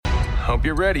Hope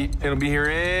you're ready. It'll be here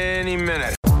any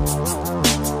minute.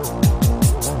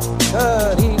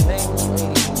 Good evening,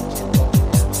 ladies and gentlemen.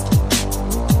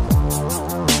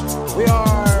 We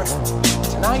are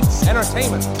tonight's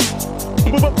entertainment.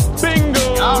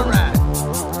 Bingo! All right.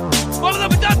 Follow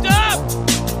the doctor!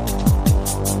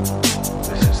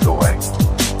 This is the way.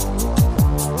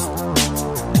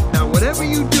 Now, whatever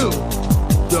you do,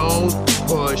 don't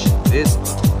push this.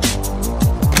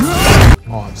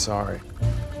 Oh, I'm sorry.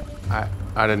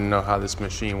 I didn't know how this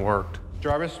machine worked.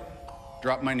 Jarvis,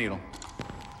 drop my needle.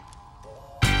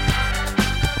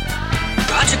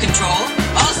 Roger, Control.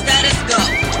 All status go.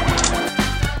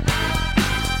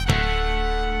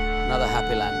 Another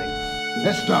happy landing.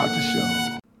 Let's start the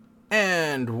show.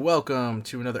 And welcome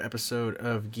to another episode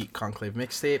of Geek Conclave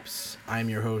Mixtapes. I'm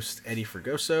your host, Eddie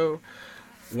Fergoso.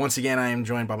 Once again, I am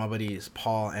joined by my buddies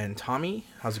Paul and Tommy.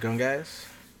 How's it going, guys?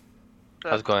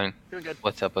 How's it going? Doing good.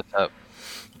 What's up?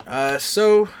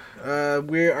 So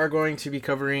we are going to be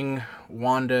covering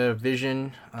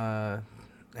WandaVision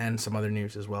and some other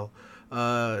news as well.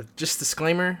 Just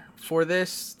disclaimer for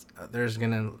this, there's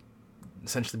going to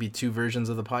essentially be two versions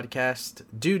of the podcast.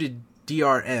 Due to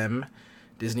DRM,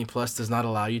 Disney Plus does not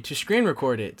allow you to screen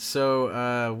record it.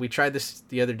 So we tried this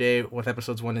the other day with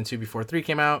episodes 1 and 2 before 3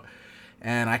 came out,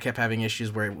 and I kept having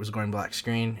issues where it was going black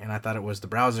screen, and I thought it was the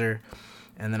browser.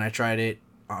 And then I tried it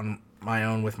on my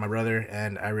own with my brother,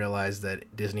 and I realized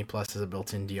that Disney Plus is a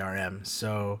built-in DRM.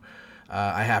 So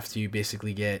I have to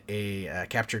basically get a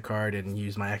capture card and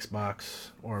use my Xbox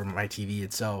or my TV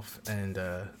itself and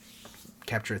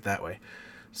capture it that way.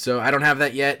 So I don't have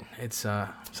that yet. It's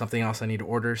something else I need to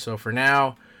order. So for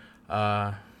now,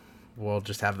 we'll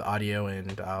just have the audio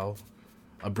and I'll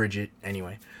abridge it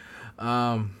anyway.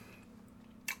 What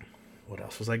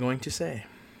else was I going to say?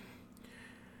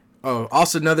 Oh,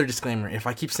 also another disclaimer. If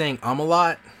I keep saying a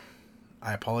lot,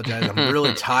 I apologize. I'm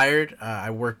really tired.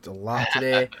 I worked a lot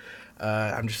today.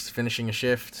 I'm just finishing a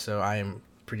shift, so I am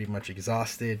pretty much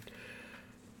exhausted.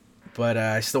 But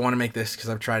I still want to make this because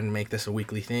I'm trying to make this a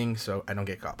weekly thing so I don't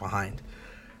get caught behind.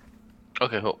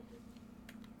 Okay, cool.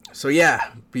 So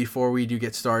yeah, before we do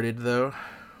get started though,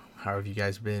 how have you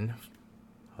guys been?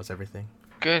 How's everything?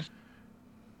 Good.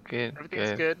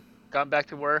 Everything's good. Gone back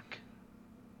to work.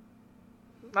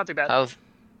 Not too bad. How's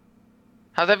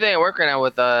everything at work right now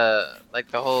with like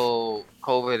the whole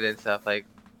COVID and stuff? Like,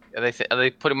 are they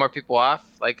putting more people off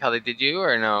like how they did you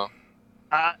or no?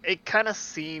 It kind of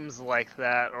seems like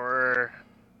that, or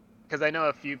because I know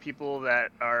a few people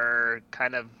that are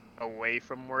kind of away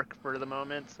from work for the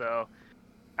moment, so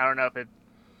I don't know if it's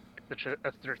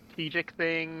a strategic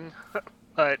thing,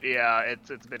 but yeah,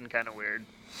 it's been kind of weird.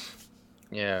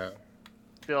 Yeah.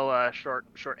 Still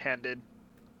short-handed.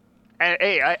 And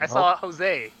hey, I saw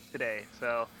Jose today,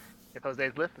 so if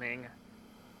Jose's listening,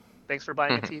 thanks for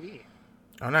buying a TV.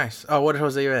 Oh, nice. Oh, what did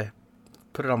Jose get?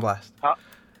 Put it on blast. Oh,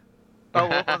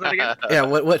 what was it again? Yeah,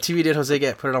 what TV did Jose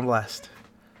get? Put it on blast.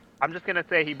 I'm just gonna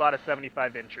say he bought a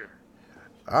 75-incher.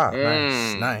 Ah,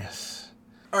 nice.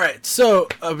 All right, so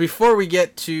before we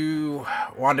get to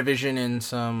WandaVision and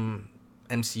some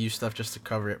MCU stuff, just to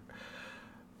cover it,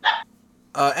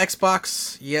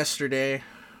 Xbox yesterday,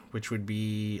 which would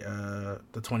be the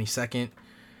 22nd,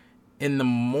 in the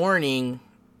morning,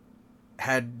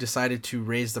 had decided to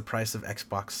raise the price of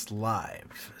Xbox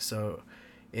Live. So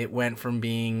it went from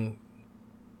being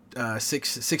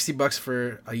 $60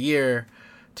 for a year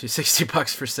to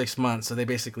 $60 for 6 months. So they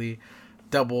basically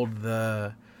doubled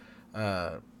the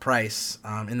price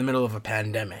in the middle of a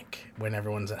pandemic when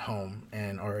everyone's at home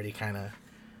and already kind of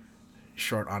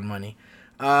short on money.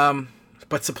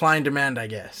 But supply and demand, I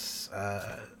guess.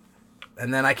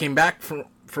 And then I came back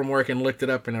from work and looked it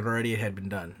up, and it already had been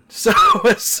done. So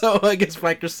I guess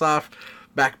Microsoft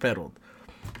backpedaled.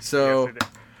 So, Yes,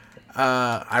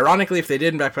 ironically, if they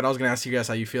didn't backpedal, I was going to ask you guys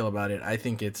how you feel about it. I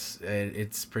think it's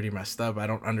pretty messed up. I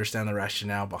don't understand the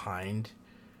rationale behind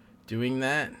doing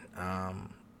that.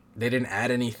 They didn't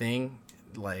add anything.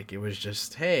 Like, it was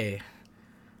just, hey,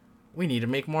 we need to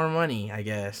make more money, I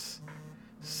guess.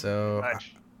 So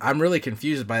I'm really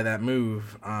confused by that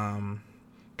move.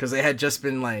 Because they had just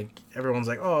been like, everyone's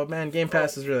like, oh man, Game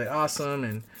Pass is really awesome,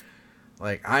 and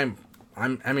like I'm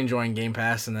enjoying Game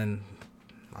Pass, and then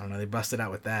I don't know, they busted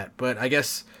out with that. But I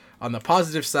guess on the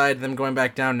positive side, them going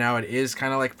back down now, it is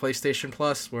kind of like PlayStation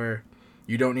Plus, where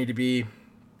you don't need to be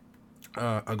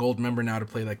a gold member now to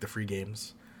play like the free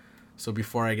games. So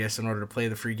before, I guess, in order to play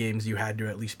the free games, you had to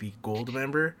at least be gold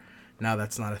member. Now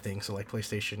that's not a thing. So like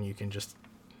PlayStation, you can just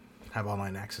have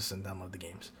online access and download the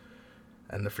games,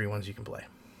 and the free ones you can play.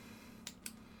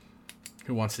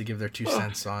 Who wants to give their 2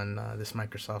 cents on this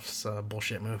Microsoft's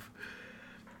bullshit move?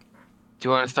 Do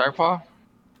you want to start, Paul?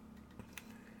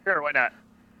 Sure, why not?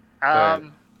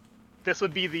 ahead. This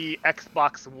would be the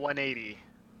Xbox 180,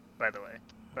 by the way.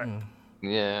 But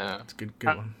Yeah. It's a good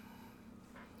one.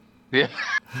 Yeah.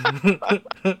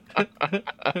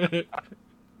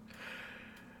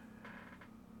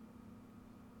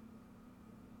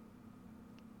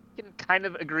 can kind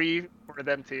of agree for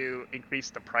them to increase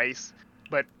the price,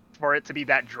 but for it to be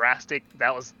that drastic,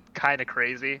 that was kind of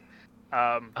crazy.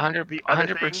 The other thing,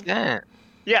 100%.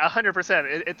 yeah,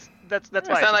 100%. That's It's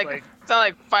why not like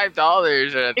 $5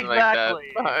 or anything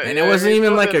exactly. like that. And it wasn't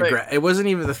even like a it wasn't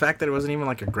even the fact that it wasn't even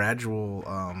like a gradual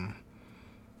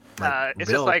it's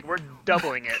bill. just like we're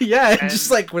doubling it. Yeah, and, just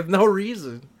like with no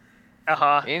reason.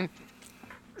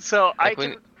 So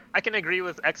Like I can agree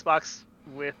with Xbox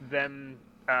with them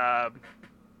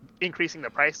increasing the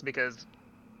price because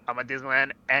I'm a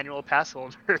Disneyland annual pass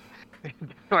holder.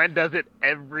 Disneyland does it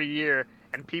every year,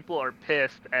 and people are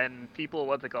pissed. And people,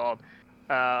 what's it called?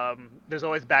 There's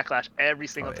always backlash every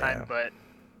single time, but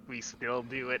we still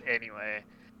do it anyway.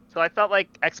 So I felt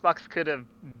like Xbox could have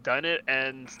done it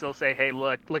and still say, "Hey,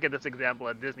 look at this example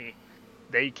at Disney.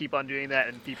 They keep on doing that,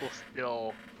 and people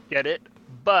still get it,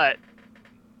 but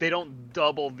they don't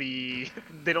double the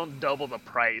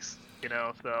price." You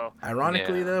know, so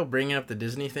ironically though, bringing up the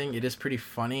Disney thing, it is pretty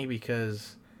funny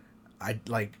because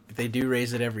they do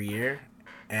raise it every year,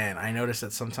 and I notice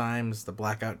that sometimes the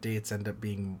blackout dates end up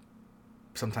being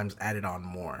sometimes added on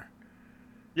more.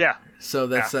 Yeah. So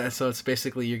that's so it's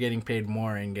basically you're getting paid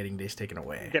more and getting days taken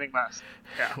away. Getting less.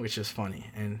 Yeah. Which is funny,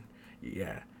 and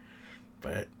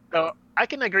but so I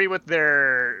can agree with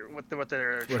what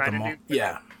they're trying to do.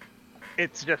 Yeah.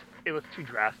 It's just it was too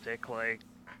drastic, like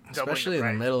especially in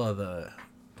the middle of the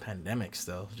pandemic.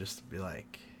 Still, just to be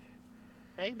like,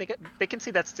 hey, they can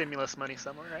see that stimulus money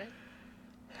somewhere, right?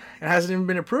 It hasn't even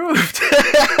been approved.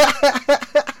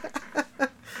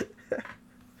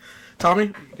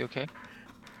 Tommy, you okay?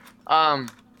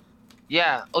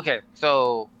 Yeah. Okay.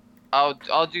 So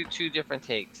I'll do two different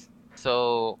takes.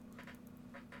 So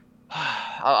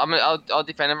I'll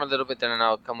defend them a little bit, then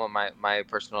I'll come with my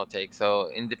personal take. So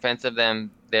in defense of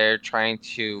them, they're trying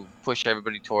to push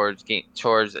everybody towards Game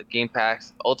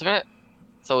Pass Ultimate.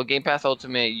 So with Game Pass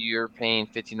Ultimate, you're paying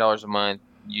 $15 a month.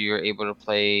 You're able to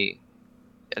play.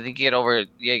 I think you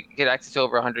get access to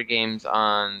over 100 games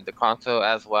on the console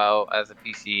as well as a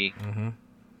PC. Mm-hmm.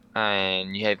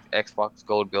 And you have Xbox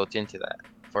Gold built into that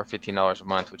for $15 a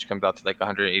month, which comes out to like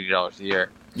 $180 a year.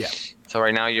 Yeah. So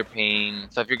right now you're paying.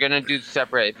 So if you're gonna do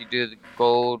separate, if you do the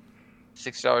Gold,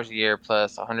 $60 a year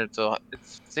plus 100, so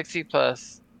it's 60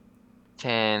 plus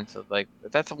 10. So like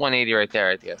that's a 180 right there,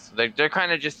 I guess. So they're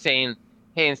kind of just saying,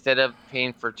 hey, instead of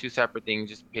paying for two separate things,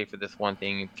 just pay for this one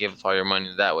thing and give us all your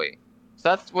money that way. So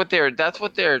that's what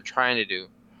they're trying to do.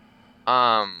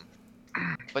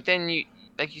 But then you,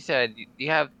 like you said, you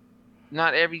have.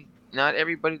 Not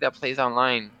everybody that plays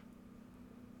online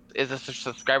is a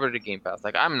subscriber to Game Pass.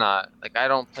 Like I'm not. Like I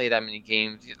don't play that many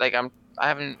games. Like I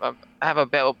have a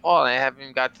bet with Paul, and I haven't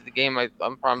even got to the game. I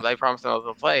promised I was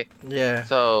gonna play. Yeah.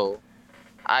 So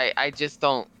I just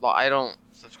don't. Well, I don't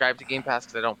subscribe to Game Pass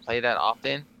because I don't play that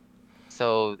often.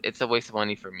 So it's a waste of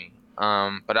money for me.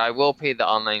 But I will pay the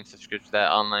online subscription,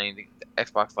 the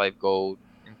Xbox Live Gold,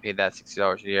 and pay that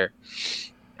 $60 a year,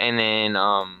 and then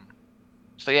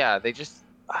So yeah, they just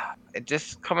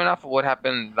coming off of what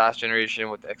happened last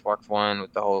generation with the Xbox One,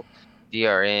 with the whole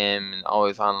DRM and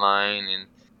always online and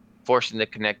forcing to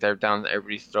connect down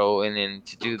everybody's throat, and then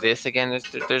to do this again,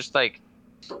 there's like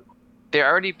they're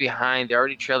already behind, they're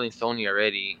already trailing Sony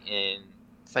already, and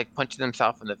it's like punching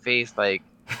themselves in the face. Like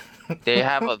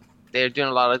they're doing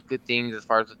a lot of good things as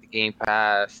far as with the Game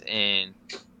Pass and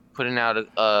putting out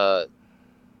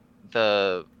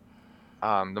the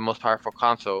most powerful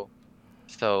console.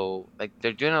 So like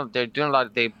they're doing a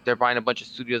lot. They're buying a bunch of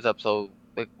studios up. So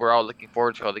like we're all looking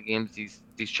forward to all the games these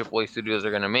AAA studios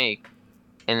are gonna make,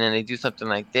 and then they do something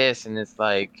like this, and it's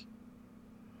like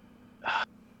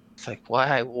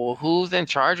why? Well, who's in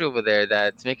charge over there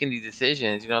that's making these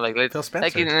decisions? You know, like Phil Spencer.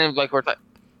 like and then, like we're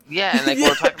yeah, and like we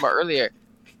were talking about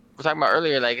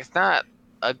earlier. Like it's not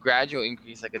a gradual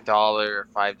increase like $1 or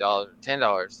 $5 or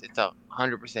 $10. It's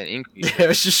 100% increase. Yeah,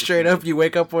 it's just straight up. You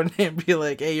wake up one day and be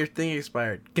like, "Hey, your thing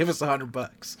expired. Give us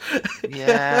 $100."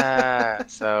 Yeah.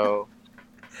 So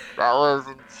that was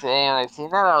insane. I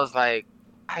seen that. I was like,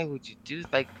 "Why would you do?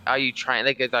 Like, are you trying?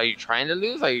 Like, are you trying to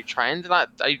lose? Are you trying to not?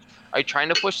 Are you trying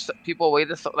to push people away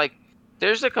to like?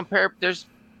 There's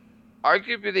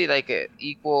arguably like an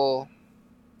equal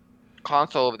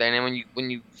console over there, and when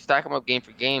you stack them up game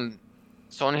for game,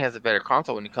 Sony has a better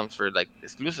console when it comes for like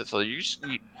exclusive. So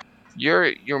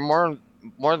you're more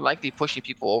more likely pushing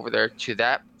people over there to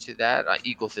that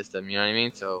ecosystem. You know what I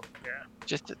mean? So Yeah.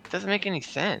 just it doesn't make any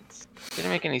sense. It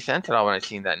didn't make any sense at all when I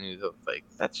seen that news. Of like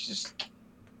that's just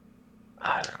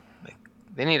I don't know. Like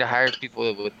they need to hire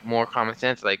people with more common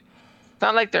sense. Like it's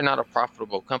not like they're not a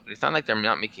profitable company. It's not like they're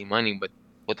not making money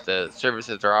with the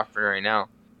services they're offering right now.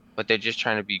 But they're just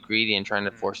trying to be greedy and trying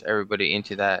to force everybody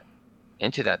into that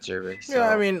service. So, Yeah,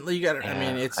 I mean, you got. I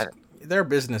mean, yeah, it's their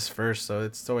business first, so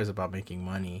it's always about making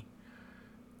money.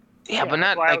 yeah, but that's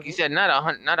not why I like was- you said, not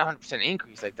 100%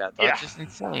 increase like that. Though. Yeah. It's just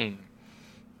insane.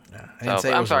 Yeah, I didn't So say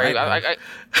it I'm was sorry. right.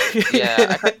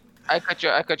 Yeah, I cut you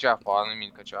off, Paul. I didn't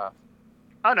mean to cut you off.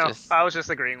 Oh no, Just I was just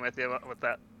agreeing with you with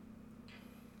that.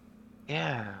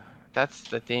 yeah, that's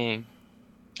the thing.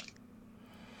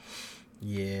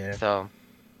 Yeah. So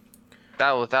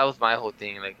that was my whole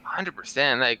thing. Like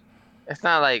 100%. Like it's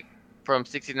not like from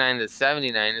 69 to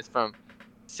 79. It's from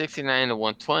 69 to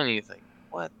 120. It's like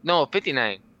what? No,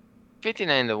 59.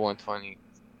 59 to 120.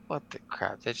 What the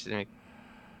crap? That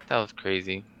was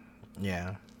crazy.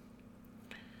 Yeah.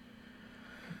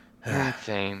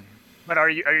 Insane. But are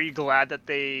you glad that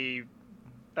they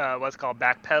what's called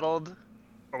backpedaled,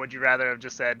 or would you rather have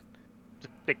just said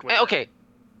just stick with it? Okay.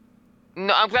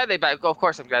 No, I'm glad they Of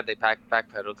course, I'm glad they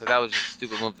backpedaled because that was just a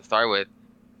stupid move to start with.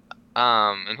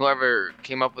 And whoever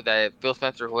came up with that, Phil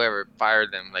Spencer, whoever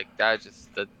fired them, like that's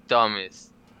just the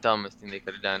dumbest thing they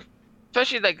could have done.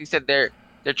 Especially like you said, they're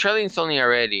trailing Sony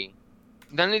already.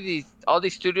 All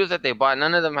these studios that they bought,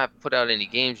 none of them have put out any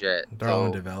games yet. They're all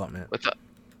in development.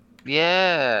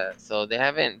 Yeah, so they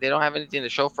don't have anything to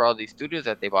show for all these studios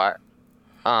that they bought.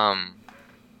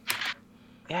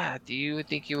 Yeah, do you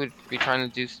think you would be trying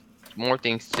to do more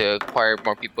things to acquire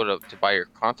more people to buy your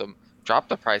console? Drop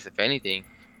the price if anything.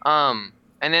 And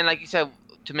then like you said,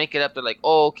 to make it up, they're like,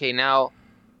 oh, okay, now,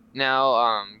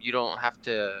 you don't have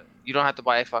to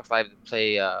buy Xbox Live to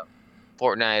play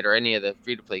Fortnite or any of the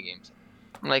free-to-play games.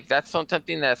 I'm like, that's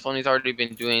something that Sony's already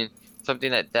been doing, something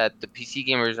that the PC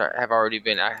gamers have already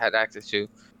had access to.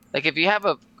 Like if you play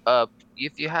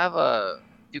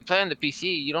on the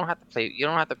PC, you don't have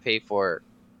to pay for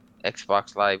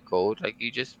Xbox Live Gold. Like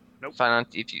you just sign on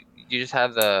if you just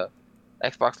have the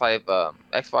Xbox Live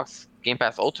Xbox Game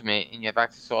Pass Ultimate and you have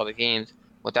access to all the games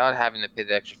without having to pay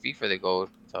the extra fee for the gold.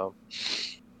 So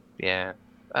yeah,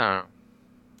 I don't know.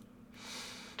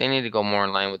 They need to go more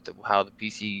in line with how the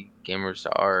PC gamers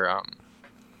are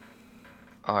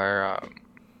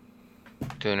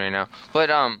doing right now. But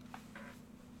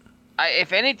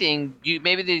if anything,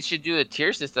 maybe they should do a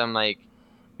tier system. Like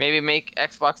maybe make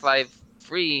Xbox Live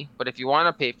free, but if you want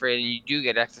to pay for it and you do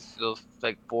get access to those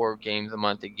like 4 games a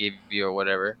month they give you or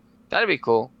whatever, that'd be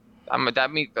cool. That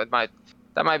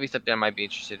might be something I might be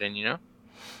interested in. You know?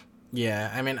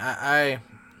 Yeah, I mean, I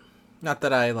not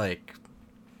that I like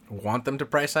want them to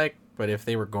price hike, but if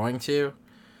they were going to,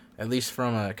 at least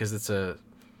from because it's a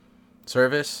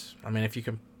service. I mean, if you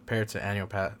compare it to annual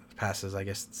passes, I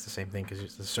guess it's the same thing because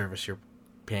it's the service you're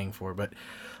paying for. But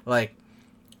like,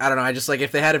 I don't know. I just like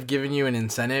if they had have given you an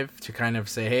incentive to kind of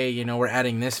say, hey, you know, we're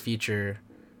adding this feature,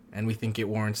 and we think it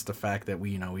warrants the fact that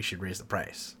we should raise the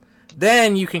price.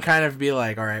 Then you can kind of be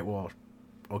like, all right, well,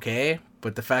 okay.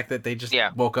 But the fact that they just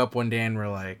woke up one day and were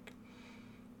like,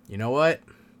 you know what?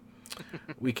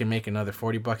 We can make another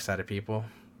 $40 out of people.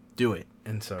 Do it.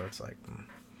 And so it's like,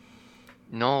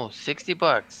 no,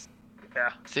 $60.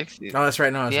 Yeah. 60. No, that's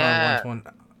right. No, it's not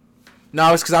 120.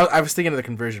 No, it's because I was thinking of the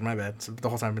conversion. My bad. So the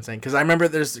whole time I've been saying because I remember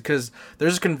there's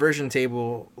a conversion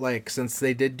table like since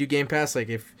they did do Game Pass. Like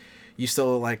if you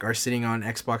still like are sitting on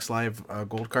Xbox Live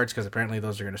gold cards because apparently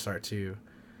those are gonna start to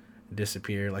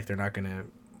disappear. Like they're not gonna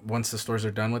once the stores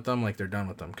are done with them. Like they're done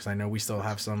with them because I know we still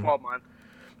have some. 12 months.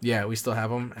 Yeah, we still have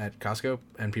them at Costco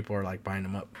and people are like buying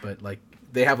them up. But like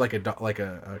they have like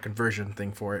a conversion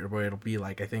thing for it where it'll be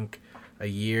like I think a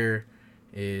year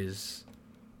is.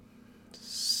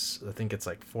 I think it's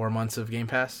like 4 months of Game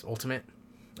Pass Ultimate.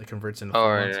 It converts into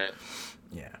 4 months. Right.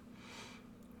 Yeah.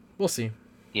 We'll see.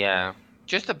 Yeah.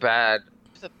 Just a bad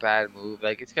move.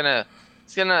 Like they're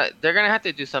gonna have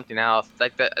to do something else.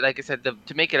 Like I said,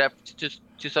 to make it up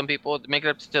to some people, to make it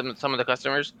up to some of the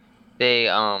customers, they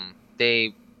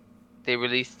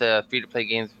released the free to play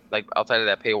games like outside of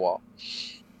that paywall.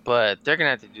 But they're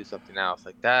gonna have to do something else.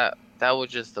 Like that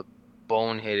was just a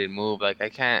boneheaded move. Like I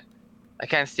can't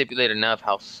stipulate enough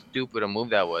how stupid a move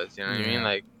that was. You know what I mean?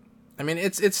 Like, I mean,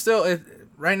 it's still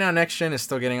right now. Next gen is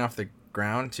still getting off the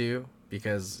ground too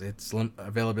because its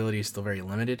availability is still very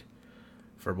limited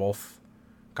for both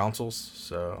consoles.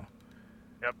 So,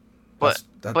 yep. But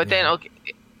then okay,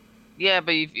 yeah.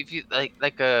 But if you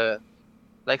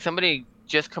like somebody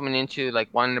just coming into like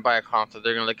wanting to buy a console,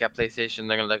 they're gonna look at PlayStation,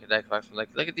 they're gonna look at Xbox, and like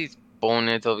look at these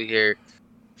boners over here,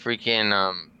 freaking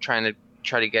trying to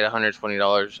get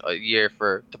 $120 a year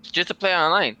just to play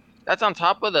online. That's on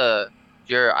top of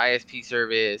your ISP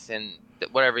service and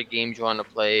whatever games you want to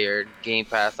play or Game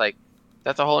Pass. Like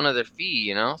that's a whole nother fee,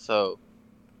 you know. So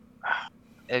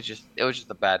it was just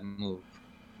a bad move,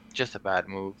 just a bad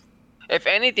move. If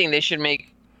anything, they should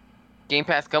make Game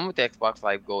Pass come with the Xbox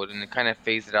Live Gold and then kind of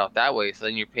phase it out that way. So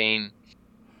then you're paying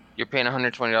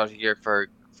 $120 a year for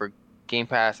Game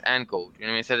Pass and Gold. You know what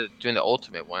I mean? Instead of doing the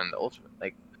Ultimate one, the Ultimate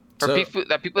like for people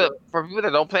that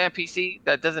don't play on PC,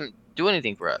 that doesn't do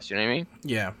anything for us. You know what I mean?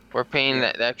 Yeah. We're paying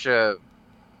the extra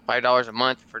 $5 a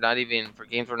month for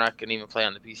games we're not gonna even play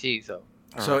on the PC.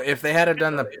 So if they had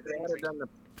done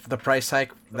the price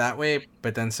hike that way,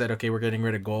 but then said, okay, we're getting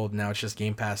rid of Gold, now it's just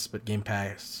Game Pass, but Game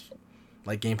Pass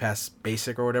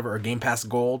Basic or whatever, or Game Pass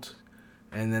Gold,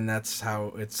 and then that's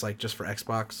how it's like just for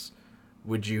Xbox,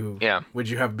 would you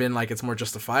have been like it's more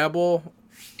justifiable?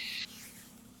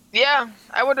 Yeah,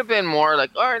 I would have been more like,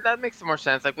 all right, that makes more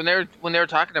sense. Like when they were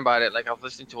talking about it, like I was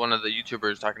listening to one of the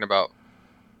YouTubers talking about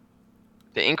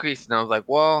the increase, and I was like,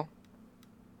 well,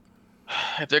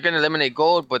 if they're gonna eliminate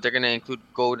Gold, but they're gonna include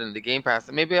Gold in the Game Pass,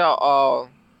 then maybe I'll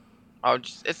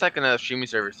just, it's like another streaming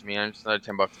service to me. I'm just another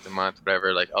 $10 a month,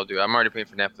 whatever. Like I'm already paying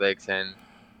for Netflix and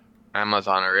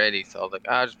Amazon already, so I was like,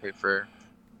 I'll just pay for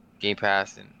Game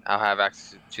Pass and I'll have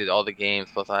access to all the games.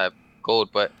 Plus I have Gold,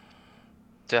 but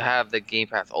to have the Game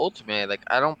Pass Ultimate, like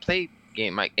I don't play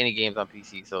any games on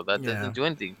PC, so that doesn't do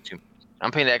anything to me. I'm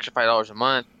paying the extra $5 a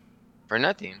month for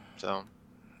nothing. So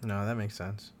no, that makes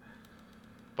sense.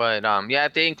 But yeah,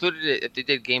 if they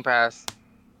did Game Pass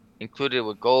included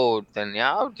with Gold, then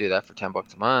yeah, I'll do that for $10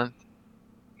 a month.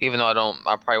 Even though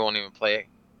I probably won't even play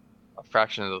a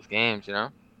fraction of those games, you know.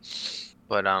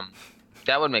 But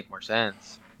that would make more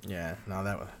sense. Yeah, no,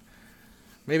 that would.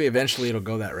 Maybe eventually it'll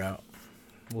go that route.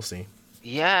 We'll see.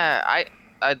 Yeah, I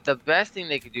the best thing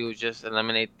they could do is just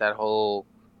eliminate that whole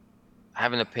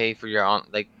having to pay for your own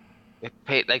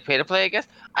pay to play. I guess.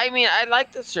 I mean, I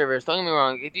like the service. Don't get me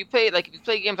wrong. If you play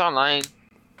games online,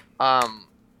 I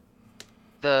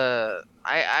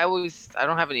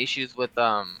don't have any issues with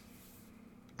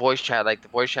voice chat, like the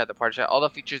voice chat, the party chat, all the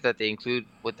features that they include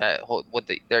with their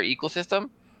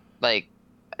ecosystem. Like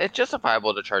it's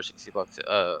justifiable to charge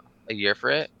 $60 a year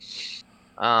for it.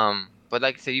 But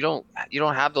like I said, you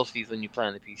don't have those fees when you play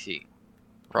on the PC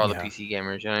for all the PC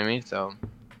gamers. You know what I mean? So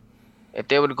if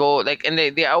they would go like, and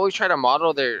they always try to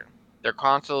model their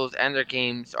consoles and their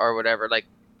games or whatever. Like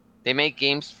they make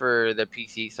games for the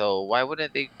PC, so why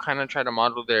wouldn't they kind of try to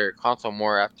model their console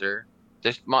more after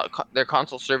their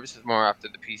console services more after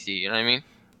the PC? You know what I mean?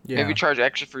 Yeah. Maybe charge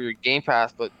extra for your Game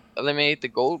Pass, but eliminate the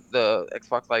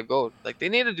Xbox Live Gold. Like they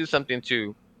need to do something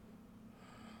to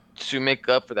make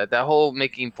up for that. That whole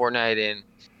making Fortnite and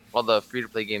all the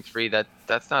free-to-play games free,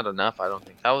 that's not enough. I don't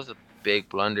think that was a big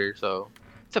blunder. So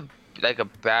it's a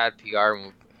bad PR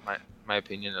move, my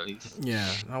opinion at least. Yeah,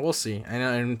 we'll see. I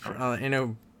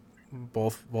know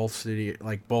both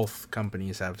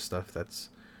companies have stuff that's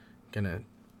gonna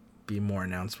be more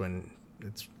announced when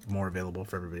it's more available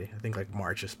for everybody. I think like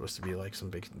March is supposed to be like some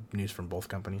big news from both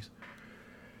companies.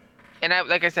 And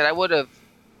like I said, I would have.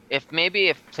 If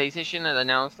PlayStation had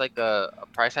announced like a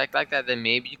price hike like that, then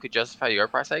maybe you could justify your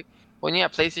price hike. When you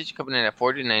have PlayStation coming in at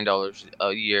 $49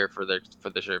 a year for the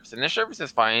service, and their service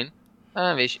is fine. I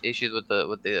don't have issues with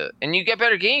the and you get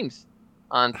better games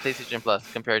on PlayStation Plus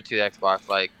compared to Xbox.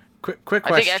 Like quick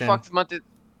question. I think Xbox month is.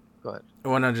 Go ahead. I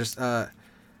want to just I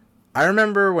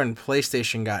remember when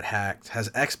PlayStation got hacked. Has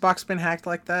Xbox been hacked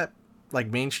like that? Like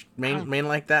main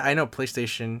like that? I know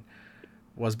PlayStation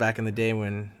was back in the day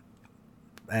when.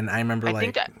 And I remember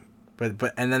but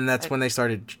then that's when they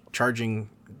started charging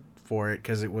for it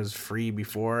because it was free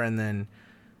before, and then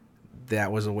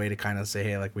that was a way to kind of say,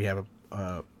 hey, like we have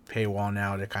a paywall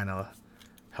now to kind of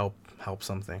help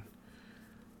something.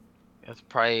 That was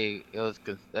probably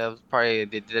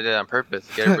they did it on purpose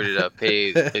to get everybody to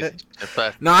pay.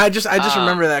 No, I just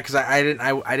remember that because I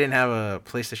didn't have a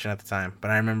PlayStation at the time,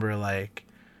 but I remember like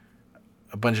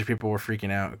a bunch of people were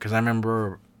freaking out because I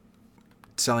remember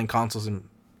selling consoles and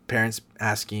parents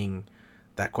asking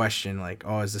that question like,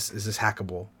 oh, is this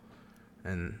hackable?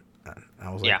 And I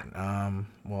was like,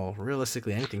 well,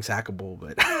 realistically anything's hackable,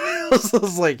 but I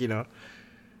was like, I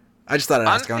just thought I'd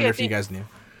ask. I wonder if you guys knew.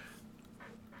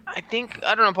 I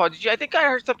don't know, Paul, did you? I think I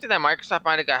heard something that Microsoft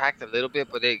might have got hacked a little bit,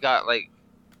 but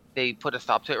they put a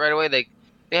stop to it right away. Like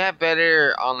they have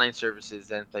better online services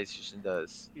than PlayStation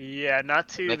does. Yeah, not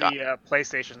to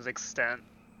PlayStation's extent,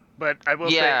 but I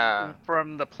will say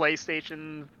from the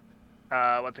PlayStation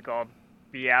what's it called,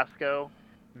 fiasco,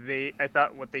 I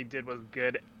thought what they did was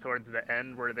good towards the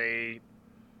end, where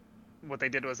what they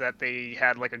did was that they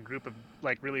had like a group of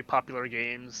like really popular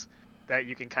games that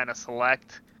you can kind of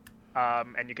select,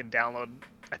 and you can download,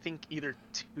 I think, either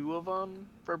 2 of them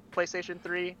for PlayStation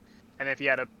 3, and if you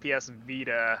had a PS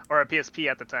Vita or a PSP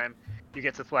at the time, you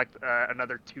get to select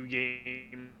another 2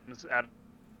 games out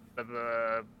of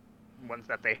the ones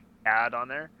that they had on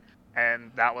there,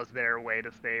 and that was their way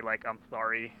to say like, I'm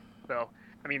sorry. So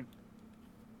I mean,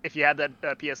 if you had that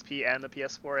PSP and the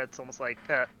PS4, it's almost like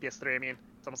PS3. I mean,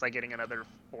 it's almost like getting another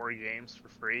 4 games for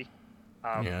free.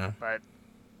 Yeah. But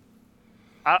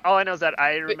all I know is that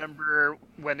I remember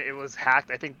when it was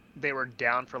hacked, I think they were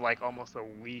down for like almost a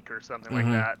week or something like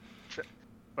that.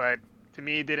 But to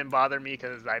me, it didn't bother me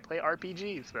because I play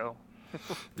RPGs, so.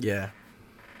 Yeah.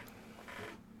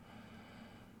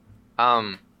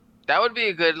 That would be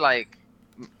a good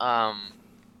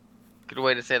good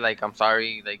way to say like I'm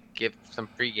sorry, like give some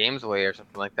free games away or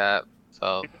something like that.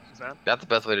 So that's the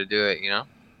best way to do it, you know.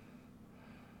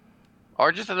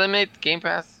 Or just eliminate Game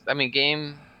Pass. I mean,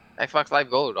 Xbox Live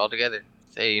Gold altogether.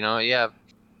 Say, you know, you're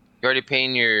already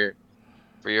paying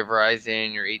for your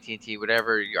Verizon, your AT&T,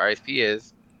 whatever your ISP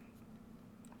is.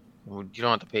 You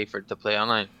don't have to pay for it to play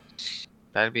online.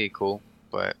 That'd be cool,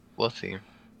 but we'll see.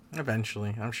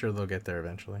 Eventually, I'm sure they'll get there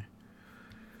eventually.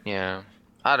 Yeah,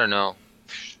 I don't know.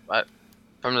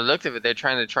 From the looks of it, they're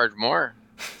trying to charge more,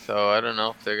 so I don't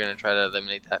know if they're gonna try to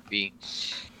eliminate that fee.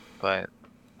 But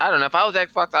I don't know. If I was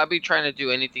Xbox, I'd be trying to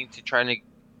do anything to try to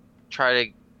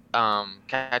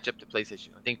catch up to PlayStation.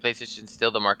 I think PlayStation's still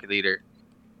the market leader,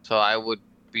 so I would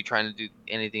be trying to do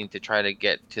anything to try to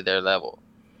get to their level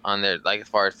on their, like, as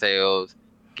far as sales,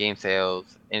 game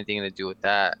sales, anything to do with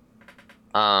that.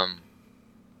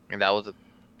 And that was a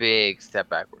big step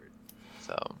backward.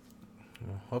 So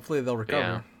hopefully they'll recover.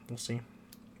 Yeah. We'll see.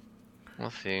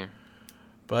 We'll see.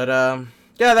 But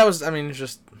yeah, that was. I mean, it's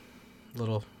just a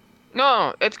little.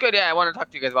 No, it's good. Yeah, I want to talk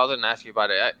to you guys. I was going to ask you about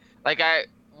it.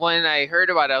 When I heard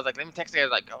about it, I was like, let me text you guys.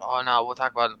 Like, oh no, we'll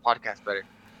talk about it in the podcast better.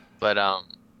 But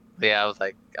yeah, I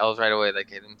was right away like,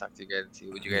 hey, let me talk to you guys and see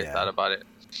what you guys thought about it.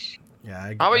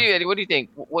 Yeah. How about you, Eddie? What do you think?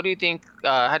 What do you think?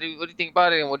 What do you think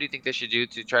about it? And what do you think they should do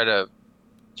to try to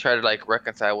like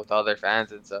reconcile with all their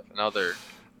fans and stuff and all their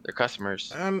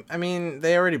customers? I mean,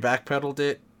 they already backpedaled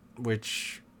it,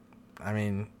 which, I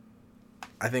mean,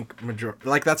 I think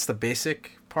that's the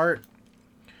basic part.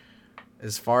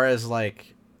 As far as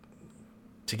like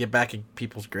to get back in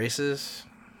people's graces,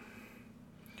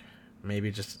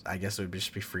 maybe just, I guess it would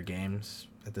just be free games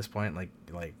at this point.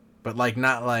 But like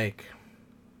not like,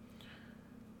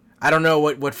 I don't know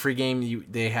what free game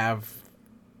they have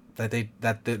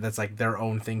that's like their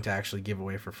own thing to actually give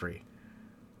away for free.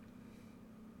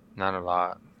 Not a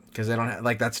lot. Because they don't have,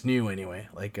 like, that's new anyway.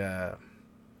 Yeah,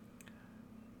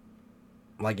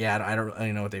 I don't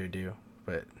really know what they would do,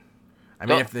 but I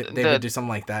mean, if they would do something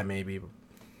like that, maybe.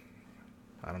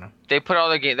 I don't know. They put all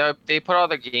their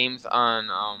games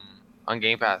on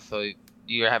Game Pass, so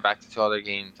you have access to all their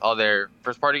games, all their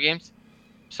first party games.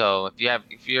 So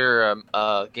if you're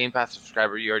a Game Pass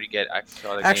subscriber, you already get access to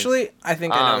all their games. Actually, I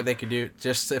think I know what they could do.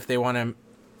 Just if they want to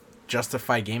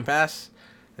justify Game Pass,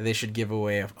 they should give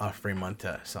away a free month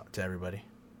to everybody.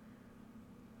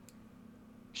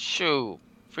 Shoot,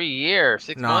 free year,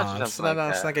 6 months or something like that.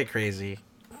 Let's not get crazy.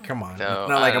 Come on, So,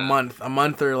 not like a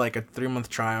month or like a 3-month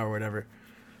trial or whatever.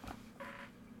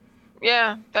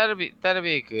 Yeah, that'd be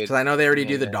good. Because I know they already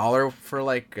do the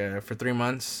 $1 for 3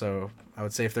 months, so I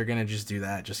would say if they're gonna just do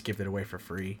that, just give it away for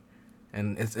free,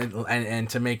 and and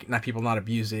to make people not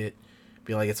abuse it,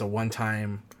 be like it's a one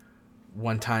time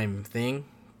thing,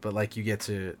 but like you get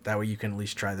to, that way you can at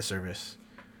least try the service.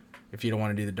 If you don't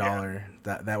want to do the $1,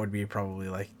 that would be probably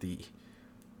like the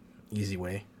easy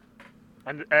way.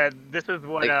 And this is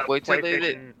what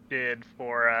PlayStation did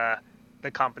for the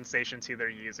compensation to their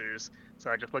users. So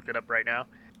I just looked it up right now.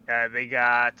 They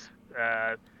got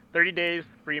 30 days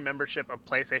free membership of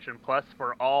PlayStation Plus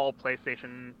for all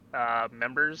PlayStation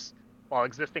members, while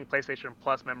existing PlayStation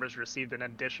Plus members received an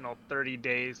additional 30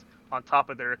 days on top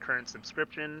of their current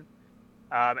subscription.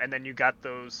 And then you got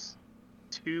those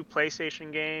 2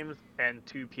 PlayStation games and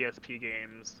 2 PSP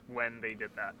games when they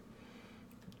did that.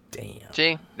 Damn.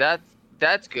 See,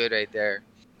 that's good right there.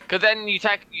 Cause then you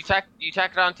tack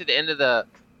it on to the end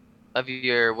of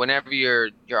your whenever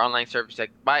your online service.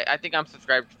 Like, I think I'm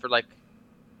subscribed for like,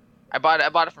 I bought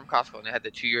it from Costco and it had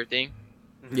the 2-year thing.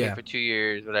 Yeah. For 2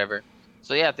 years, whatever.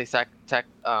 So yeah, if they tack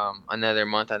another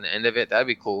month on the end of it, that'd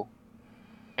be cool.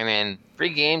 And then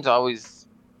free games always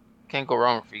Can't go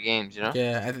wrong with free games, you know.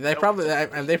 Yeah, they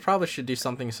probably should do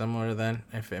something similar then.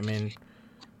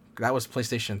 That was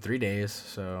PlayStation 3 days,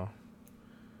 so.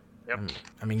 Yep.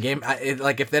 I mean,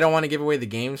 if they don't want to give away the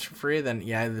games for free, then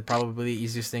yeah, probably the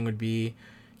easiest thing would be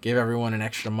give everyone an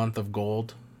extra month of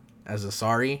gold as a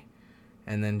sorry,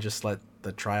 and then just let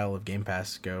the trial of Game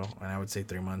Pass go. And I would say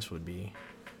 3 months would be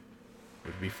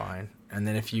fine. And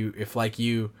then if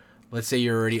let's say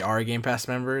you already are a Game Pass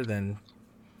member, then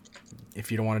if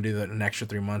you don't want to do an extra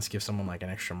 3 months, give someone like an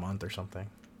extra month or something.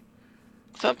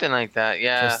 Something like that,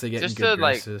 yeah. Just to get in good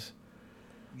graces.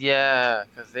 Yeah,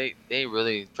 because they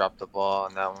really dropped the ball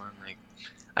on that one. Like,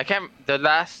 I can't. The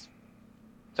last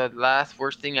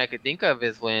worst thing I could think of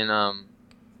is when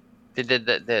they did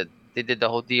the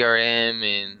whole DRM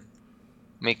and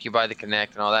make you buy the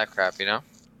Connect and all that crap. You know,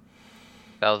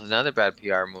 that was another bad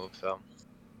PR move. So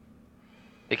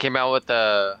they came out with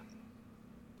a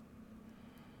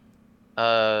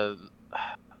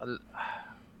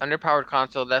underpowered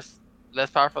console, less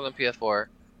powerful than PS4,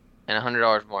 and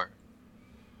 $100 more.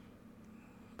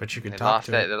 But you can talk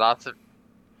to it. Lots of.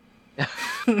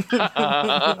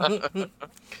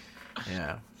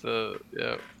 Yeah. So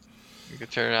yeah, you could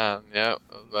turn on. Yeah,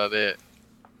 that's about it.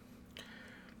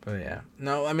 But yeah,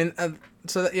 no, I mean, we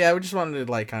just wanted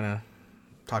to like kind of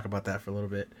talk about that for a little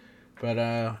bit, but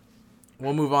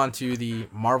we'll move on to the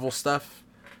Marvel stuff.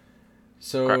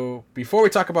 So before we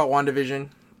talk about WandaVision,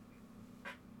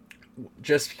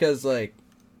 just because like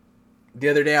the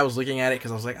other day I was looking at it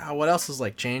because I was like, what else has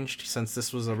like changed since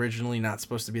this was originally not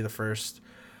supposed to be the first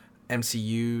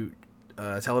MCU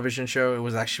television show. It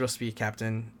was actually supposed to be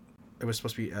Captain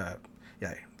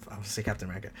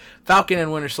America. Falcon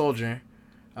and Winter Soldier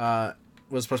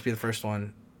was supposed to be the first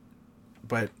one,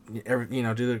 but due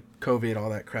to COVID, all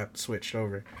that crap switched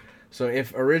over. So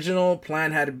if original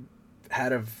plan had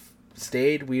have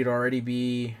stayed, we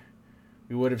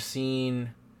would have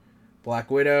seen Black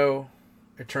Widow,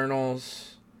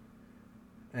 Eternals,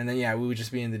 and then we would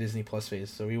just be in the Disney Plus phase.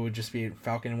 So we would just be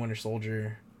Falcon and Winter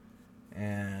Soldier,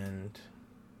 and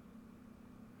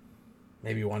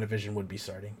maybe WandaVision would be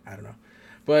starting. I don't know.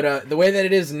 But the way that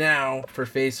it is now for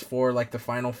Phase 4, like the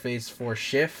final Phase 4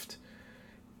 shift,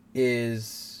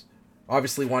 is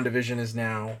obviously WandaVision is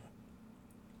now.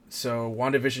 So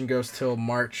WandaVision goes till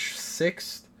March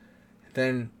 6th.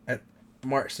 Then at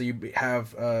March, so you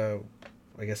have, I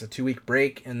guess, a 2-week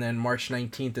break. And then March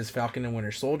 19th is Falcon and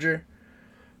Winter Soldier.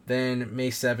 Then May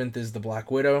 7th is the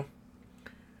Black Widow.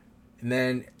 And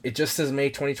then it just says May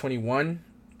 2021.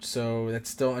 So that's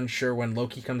still unsure when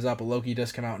Loki comes out. But Loki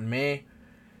does come out in May.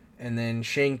 And then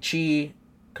Shang-Chi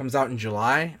comes out in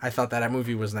July. I thought that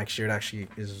movie was next year. It actually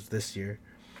is this year.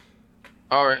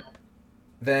 All right.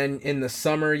 Then in the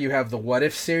summer, you have the What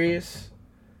If series.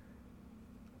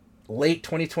 Late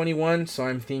 2021. So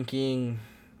I'm thinking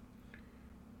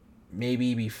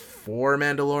maybe before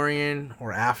Mandalorian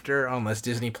or after. Unless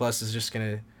Disney Plus is just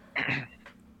going to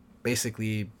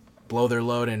basically blow their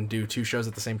load and do 2 shows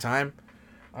at the same time.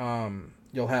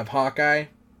 You'll have Hawkeye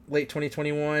late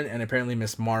 2021, and apparently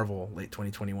Miss Marvel late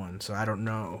 2021. So I don't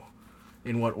know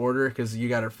in what order, because you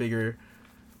got to figure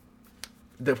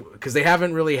because they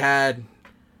haven't really had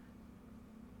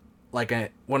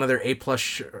like one of their A+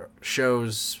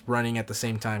 shows running at the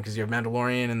same time, because you have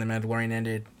Mandalorian, and the Mandalorian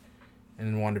ended,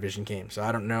 and then WandaVision came. So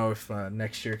I don't know if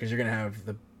next year, because you're gonna have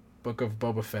the Book of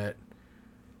Boba Fett,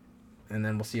 and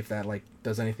then we'll see if that like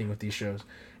does anything with these shows.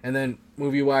 And then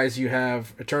movie wise, you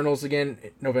have Eternals again,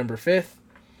 November 5th.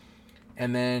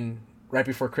 And then right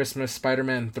before Christmas,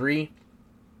 Spider-Man 3.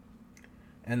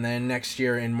 And then next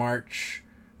year in March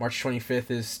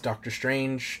 25th is Doctor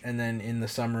Strange. And then in the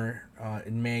summer,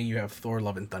 in May, you have Thor,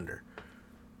 Love and Thunder.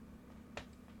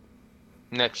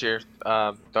 Next year,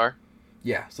 Thor?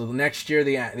 Yeah, so the next year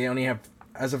they only have,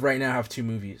 as of right now, have 2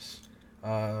 movies.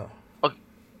 Okay.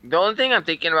 The only thing I'm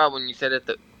thinking about when you said it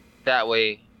that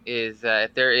way is that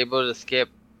if they're able to skip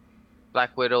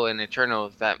Black Widow and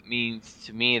Eternals, that means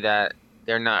to me that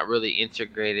they're not really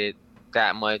integrated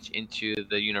that much into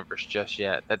the universe just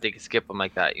yet, that they can skip them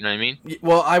like that. You know what I mean?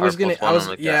 Well, I was gonna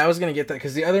get that,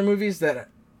 because the other movies that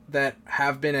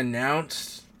have been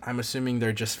announced, I'm assuming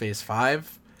they're just Phase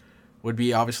 5, would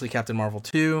be obviously Captain Marvel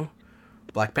 2,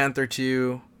 Black Panther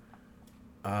 2,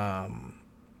 Ant-Man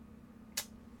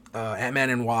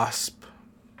and Wasp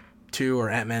 2, or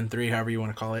Ant-Man 3, however you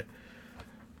want to call it.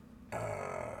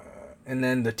 And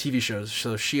then the TV shows,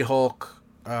 so She-Hulk,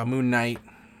 Moon Knight.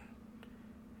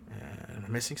 Am I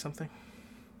missing something?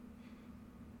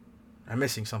 I'm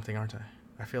missing something, aren't I?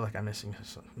 I feel like I'm missing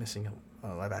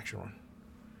a live action one.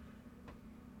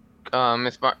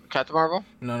 Captain Marvel.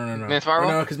 No. Miss Marvel?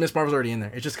 No, because Miss Marvel's already in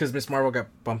there. It's just because Miss Marvel got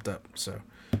bumped up. So,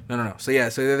 no. So yeah,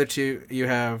 so the other two you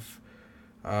have,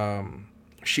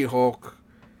 She-Hulk,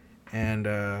 and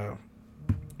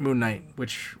Moon Knight,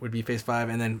 which would be Phase 5,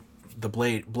 and then the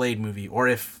Blade movie. Or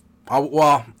if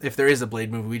there is a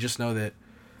Blade movie, we just know that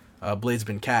Blade's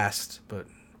been cast, but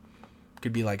it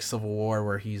could be like Civil War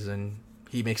where he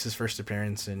makes his first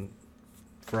appearance, and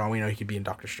for all we know, he could be in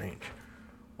Doctor Strange,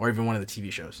 or even one of the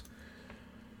TV shows.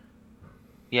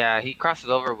 Yeah, he crosses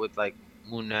over with like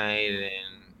Moon Knight and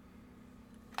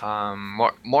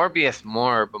Morbius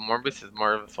but Morbius is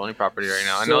more of a Sony property right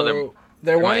now. I know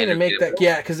they're wanting to might make interview that,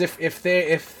 yeah, because if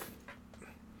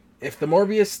the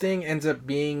Morbius thing ends up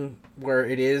being where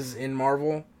it is in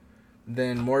Marvel,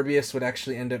 then Morbius would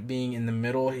actually end up being in the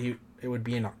middle. It would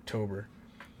be in October,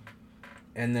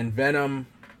 and then Venom,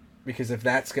 because if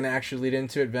that's going to actually lead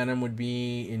into it, Venom would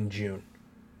be in June.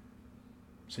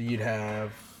 So you'd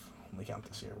have, let me count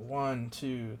this here, 1,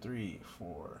 2, 3,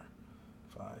 4,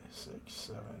 5, 6,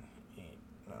 7, 8,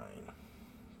 9,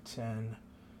 10,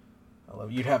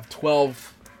 11. You'd have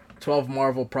 12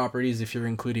 Marvel properties if you're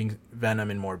including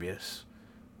Venom and Morbius,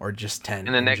 or just 10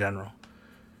 in general.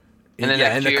 In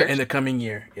the coming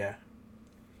year, yeah.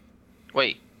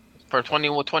 Wait, for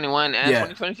 2021 and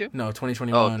 2022? No,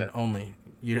 2021 only.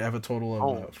 You'd have a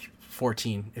total of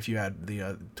 14 if you add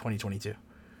the 2022.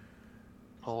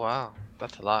 Oh wow,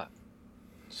 that's a lot.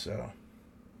 So.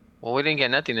 Well, we didn't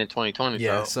get nothing in 2020.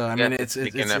 Yeah, so I mean, it's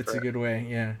a good way,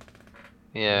 yeah.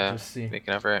 Yeah, just see.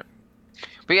 Making effort.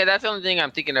 But yeah, that's the only thing I'm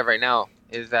thinking of right now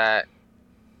is that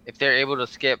if they're able to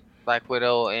skip Black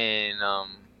Widow and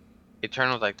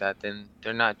Eternals like that, then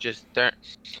they're not as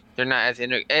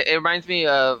it reminds me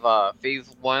of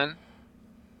Phase 1,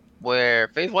 where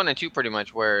Phase 1 and 2 pretty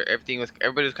much where everybody was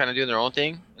kind of doing their own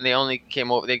thing, and they only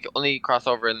cross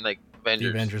over in like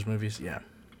Avengers. The Avengers movies, yeah.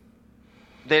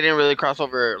 They didn't really cross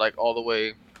over like all the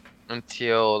way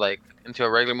until a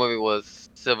regular movie was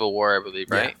Civil War, I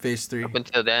believe, right? Yeah, Phase 3. Up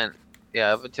until then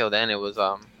it was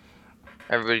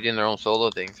everybody doing their own solo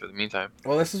things for the meantime.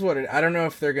 Well, this is I don't know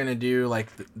if they're gonna do like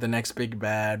the next big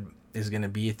bad is gonna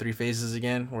be 3 phases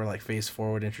again, where like Phase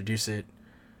 4 would introduce it,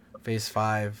 Phase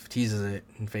 5 teases it,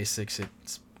 and Phase 6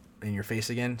 it's in your face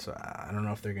again. So I don't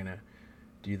know if they're gonna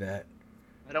do that.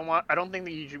 I don't think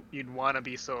that you'd want to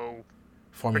be so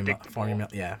formula,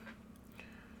 yeah.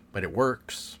 But it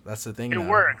works. That's the thing. It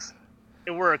works.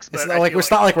 But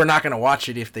it's not like we're not gonna watch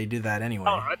it if they do that anyway.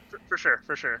 Oh,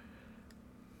 for sure.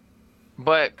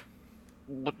 But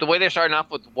the way they're starting off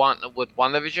with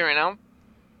WandaVision right now,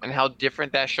 and how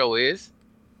different that show is,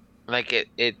 like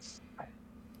it's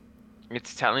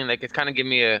telling, like it's kind of giving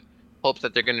me a hopes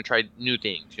that they're gonna try new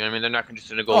things. You know what I mean? They're not just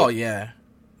gonna go. Oh yeah.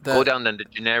 Go down the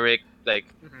generic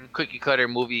cookie cutter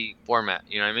movie format.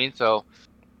 You know what I mean? So,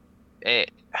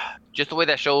 just the way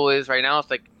that show is right now, it's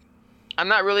like I'm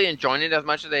not really enjoying it as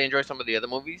much as I enjoy some of the other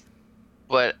movies,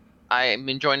 but I'm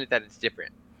enjoying it that it's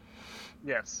different.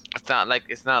 Yes. It's not like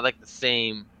the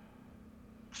same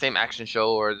action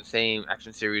show or the same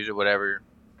action series or whatever.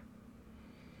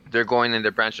 They're going and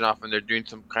they're branching off and they're doing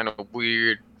some kind of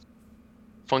weird,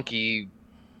 funky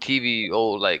TV.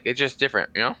 Like it's just different,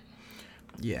 you know?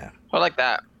 Yeah. I like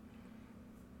that.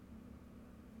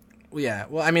 Well, yeah.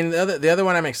 Well, I mean, the other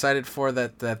one I'm excited for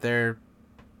that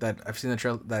I've seen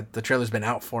that the trailer's been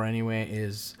out for anyway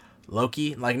is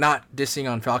Loki. Like, not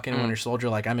dissing on Falcon and Winter Soldier.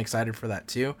 Like, I'm excited for that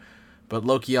too, but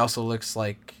Loki also looks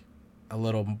like a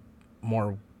little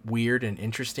more weird and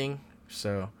interesting.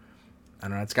 So I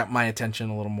don't know. It's got my attention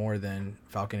a little more than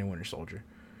Falcon and Winter Soldier.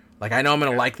 Like, I know I'm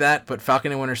gonna like that, but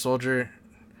Falcon and Winter Soldier,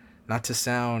 not to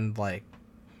sound like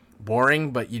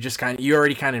boring, but you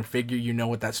already kind of figure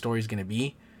what that story's gonna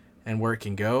be and where it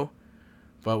can go.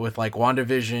 But with like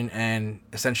WandaVision and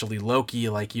essentially Loki,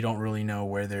 like you don't really know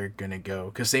where they're gonna go.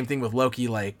 Because same thing with Loki,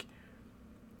 like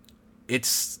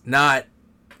it's not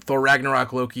Thor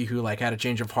Ragnarok Loki who like had a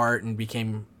change of heart and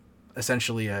became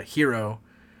essentially a hero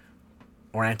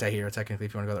or anti-hero technically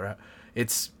if you want to go that route.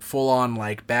 It's full on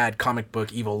like bad comic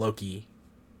book evil Loki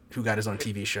who got his own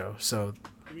TV show. So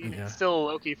it's still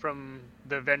Loki from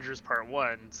the Avengers Part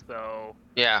 1, so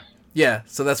yeah,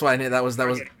 so that's why I knew that was that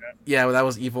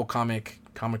was evil comic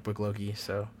book Loki.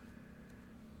 So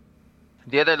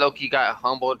the other Loki got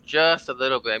humbled just a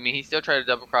little bit. I mean, he still tried to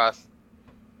double cross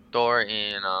Thor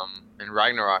in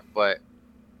Ragnarok, but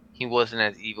he wasn't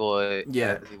as evil as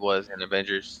he was in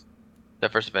Avengers, the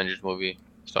first Avengers movie.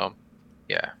 So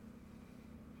yeah,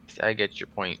 I get your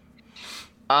point.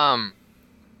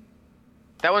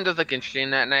 That one does look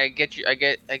interesting, and I get you. I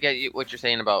get what you're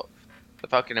saying about the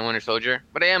Falcon and Winter Soldier.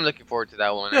 But I am looking forward to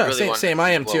that one. I Yeah, really want to same. see I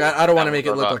am what too. I don't want to that make it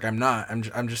one's look all like I'm not.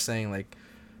 I'm just saying like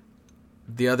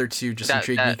the other two just That-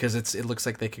 intrigue me that- because it looks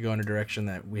like they could go in a direction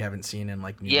that we haven't seen in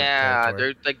like new Yeah,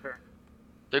 territory.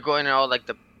 they're going to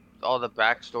all the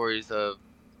backstories of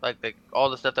all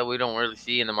the stuff that we don't really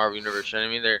see in the Marvel universe. You know what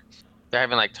I mean? They're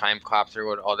having like time cops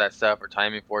or all that stuff, or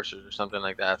time enforcers or something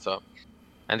like that. So,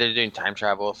 and they're doing time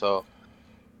travel. So,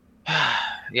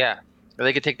 yeah,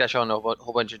 they could take that show in a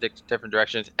whole bunch of different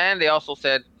directions. And they also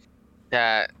said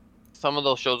that some of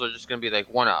those shows are just gonna be like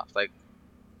one-offs. Like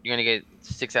you're gonna get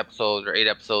 6 episodes or 8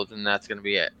 episodes, and that's gonna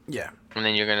be it. Yeah. And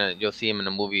then you'll see them in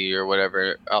a movie or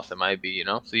whatever else it might be. You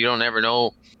know, so you don't ever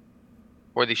know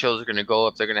where these shows are gonna go,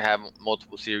 if they're gonna have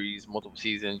multiple series, multiple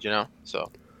seasons. You know, so.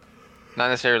 Not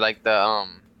necessarily like the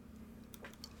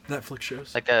Netflix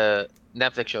shows. like the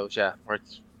Netflix shows, yeah, where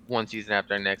it's one season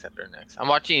after the next after the next. I'm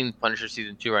watching Punisher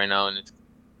season 2 right now, and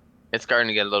it's starting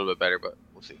to get a little bit better, but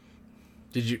we'll see.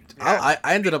 Did you? I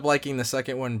ended up liking the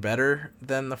second one better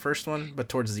than the first one, but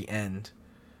towards the end.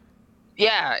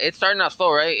 Yeah, it's starting out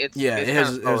slow, right? It's Yeah, it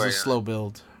has a slow now.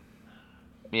 build.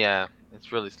 Yeah,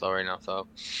 it's really slow right now, so.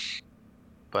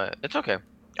 But it's okay.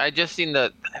 I just seen I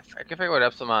can't figure what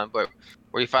episode I'm on, but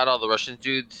where he fought all the Russian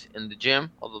dudes in the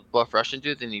gym, all the buff Russian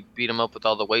dudes, and he beat them up with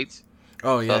all the weights.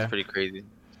 Oh So yeah. that's pretty crazy,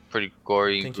 pretty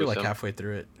gory. I think you're like gruesome. halfway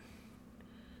through it.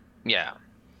 Yeah,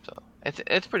 so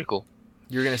it's pretty cool.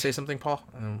 You were gonna say something, Paul?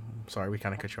 Sorry, we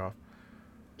kind of cut you off.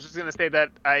 I was just gonna say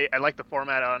that I like the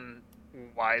format on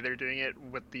why they're doing it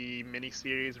with the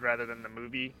miniseries rather than the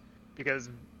movie, because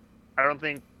I don't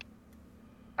think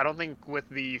with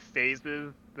the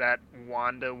phases that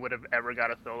Wanda would have ever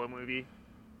got a solo movie.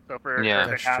 So for Yeah,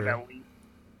 her that's to have true. at least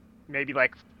maybe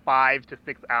like 5 to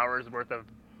 6 hours worth of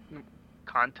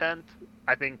content,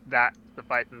 I think that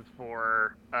suffices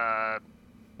for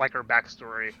like her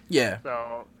backstory. Yeah,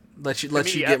 So let you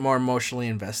me, get more emotionally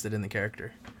invested in the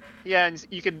character. yeah, and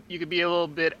you could be a little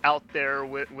bit out there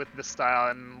with the style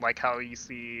and like how you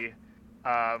see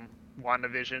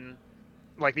WandaVision.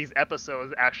 Like these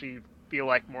episodes actually feel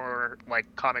like more like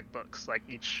comic books. Like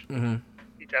each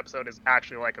episode is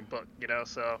actually like a book, you know.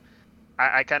 So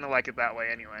I kind of like it that way,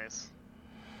 anyways.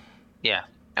 Yeah,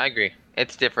 I agree.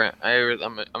 It's different.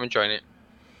 I'm enjoying it.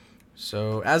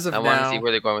 So as of I now, want to see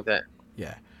where they're going with that.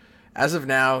 yeah, as of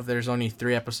now, there's only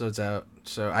 3 episodes out.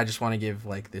 So I just want to give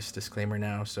like this disclaimer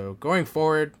now. So going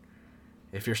forward,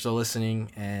 if you're still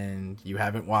listening and you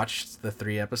haven't watched the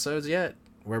 3 episodes yet,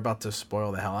 we're about to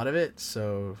spoil the hell out of it.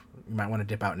 So you might want to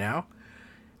dip out now.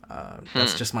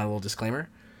 That's just my little disclaimer.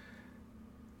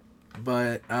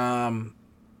 But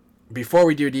before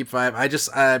we do a deep dive, I just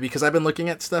because I've been looking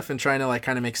at stuff and trying to like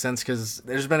kind of make sense, because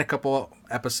there's been a couple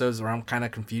episodes where I'm kind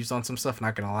of confused on some stuff,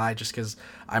 not gonna lie, just because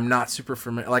I'm not super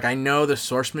familiar. Like I know the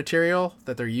source material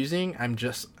that they're using. I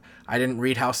didn't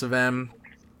read House of M,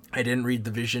 I didn't read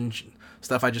the Vision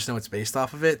stuff. I just know it's based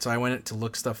off of it, so I went to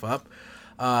look stuff up.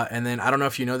 And then I don't know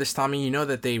if you know this, Tommy. You know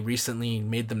that they recently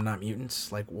made them not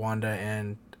mutants, like Wanda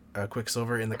and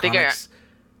Quicksilver in the comics.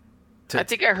 I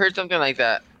think I heard something like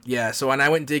that. Yeah, so when I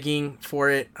went digging for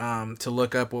it to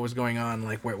look up what was going on,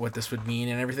 like what this would mean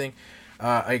and everything,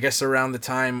 I guess around the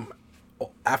time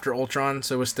after Ultron,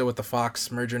 so it was still with the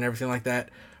Fox merger and everything like that,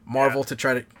 Marvel, to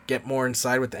try to get more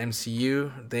inside with the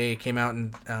MCU, they came out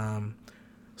and,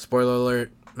 spoiler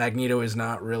alert, Magneto is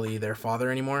not really their father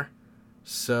anymore.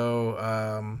 So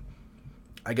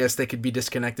I guess they could be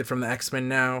disconnected from the X-Men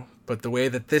now, but the way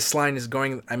that this line is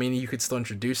going, I mean, you could still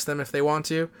introduce them if they want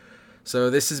to.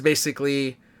 So this is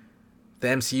basically the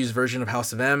MCU's version of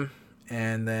House of M,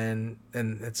 and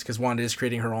it's because Wanda is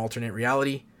creating her alternate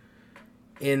reality.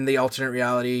 In the alternate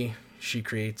reality, she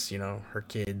creates, her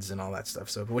kids and all that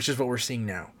stuff. So, which is what we're seeing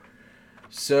now.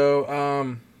 So,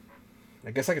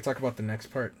 I guess I could talk about the next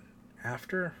part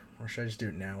after, or should I just do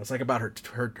it now? It's like about her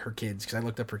kids, because I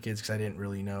looked up her kids because I didn't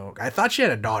really know. I thought she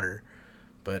had a daughter,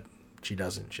 but she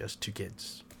doesn't. She has 2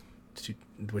 kids,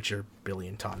 which are Billy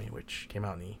and Tommy, which came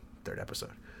out in the 3rd episode.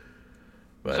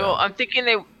 But, so I'm thinking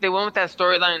they went with that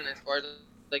storyline as far as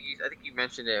like I think you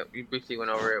mentioned it. You briefly went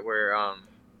over it where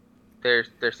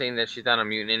they're saying that she's not a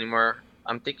mutant anymore.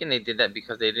 I'm thinking they did that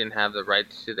because they didn't have the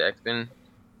rights to the X-Men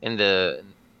in the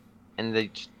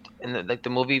like the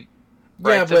movie.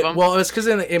 Yeah, rights of them. well, it's because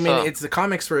it's the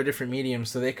comics were a different medium,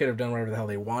 so they could have done whatever the hell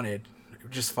they wanted.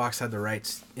 Just Fox had the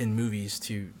rights in movies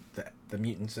to the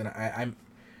mutants, and I'm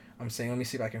saying, let me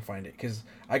see if I can find it, because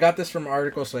I got this from an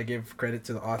article, so I give credit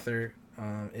to the author.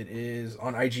 It is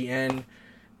on IGN.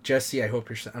 Jesse, I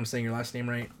hope I'm saying your last name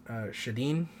right.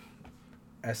 Shadeen,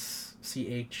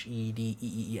 Schedeen.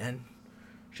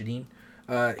 Shadeen.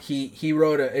 He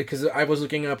wrote because I was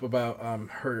looking up about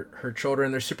her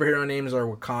children. Their superhero names are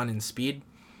Wakan and Speed,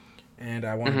 and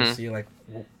I wanted to see like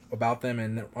about them.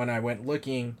 And when I went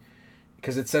looking,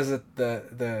 because it says that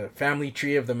the family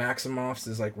tree of the Maximoffs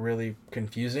is like really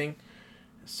confusing.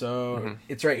 So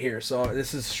it's right here. So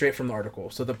this is straight from the article.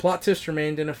 So the plot twist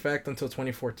remained in effect until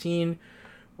 2014,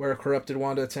 where a corrupted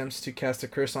Wanda attempts to cast a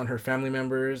curse on her family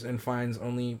members and finds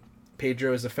only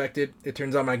Pedro is affected. It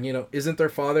turns out Magneto isn't their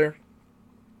father,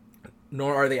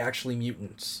 nor are they actually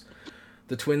mutants.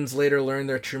 The twins later learn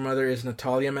their true mother is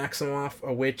Natalia Maximoff,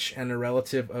 a witch and a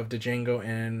relative of Django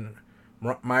and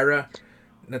Myra.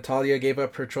 Natalia gave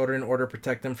up her children in order to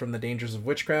protect them from the dangers of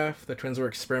witchcraft. The twins were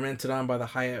experimented on by the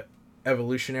High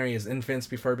Evolutionary as infants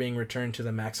before being returned to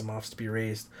the Maximoffs to be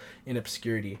raised in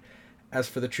obscurity. As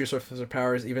for the true source of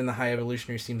powers, even the High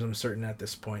Evolutionary seems uncertain at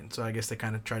this point. So I guess they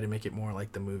kind of try to make it more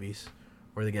like the movies,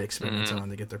 where they get experimented on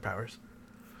to get their powers.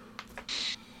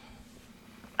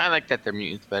 I like that they're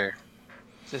mutants better.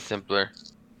 It's just simpler.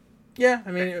 Yeah,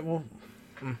 I mean, it will.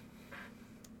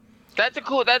 That's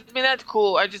cool.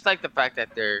 I just like the fact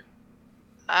that they're.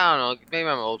 I don't know. Maybe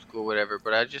I'm old school, whatever.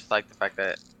 But I just like the fact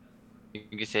that you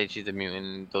can say she's a mutant.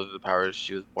 And those are the powers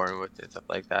she was born with and stuff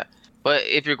like that. But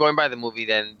if you're going by the movie,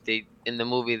 then they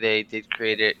did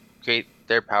create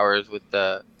their powers with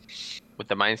the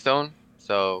Mind Stone.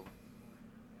 So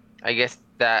I guess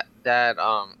that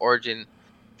origin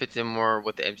fits in more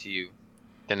with the MCU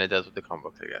than it does with the comic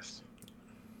books, I guess.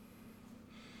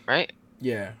 Right?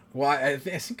 Yeah. Well, I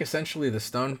think essentially the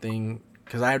stone thing,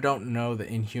 because I don't know the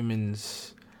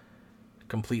Inhumans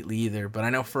completely either, but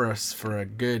I know for a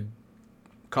good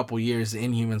couple years, the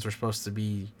Inhumans were supposed to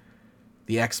be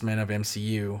the X-Men of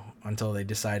MCU until they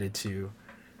decided to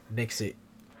nix it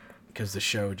because the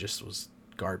show just was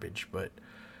garbage. But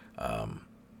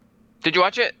did you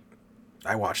watch it?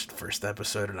 I watched the first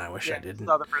episode and I wish I didn't.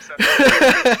 Saw the first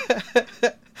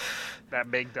episode. That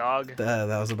big dog.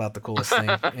 That was about the coolest thing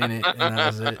in it, and that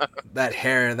was it. That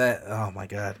hair, oh my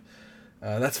god,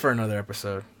 that's for another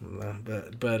episode.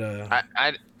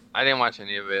 I didn't watch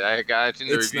any of it. I got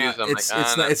the reviews.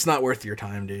 It's not worth your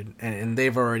time, dude. And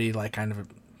they've already like kind of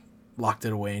locked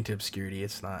it away into obscurity.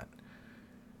 It's not.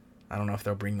 I don't know if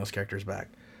they'll bring those characters back.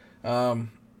 Yeah.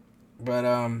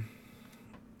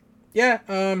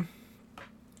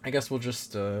 I guess we'll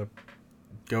just go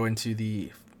into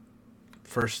the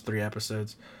first 3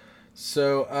 episodes.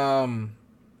 So,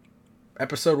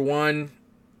 episode 1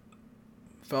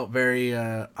 felt very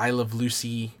I Love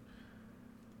Lucy-ish.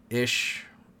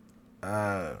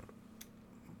 Yeah,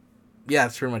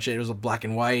 that's pretty much it. It was a black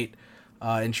and white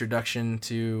introduction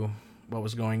to what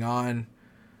was going on.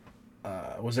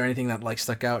 Was there anything that like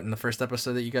stuck out in the first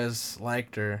episode that you guys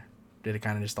liked, or did it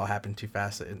kind of just all happen too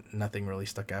fast? Nothing really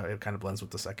stuck out. It kind of blends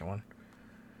with the second one.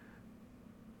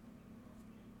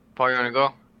 Paul, you want to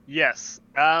go? Yes.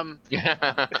 The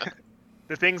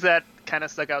things that kind of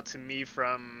stuck out to me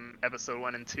from episode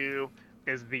 1 and 2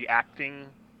 is the acting.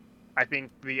 I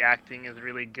think the acting is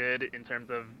really good in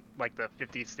terms of like the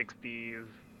 50s, 60s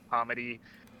comedy.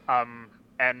 And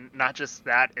not just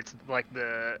that, it's like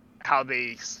how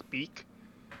they speak.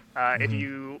 If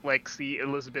you like see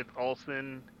Elizabeth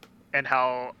Olsen and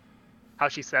how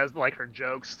she says like her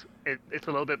jokes, it's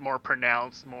a little bit more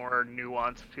pronounced, more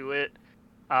nuanced to it.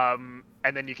 And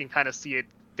then you can kind of see it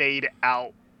fade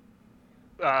out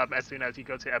as soon as you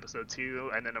go to episode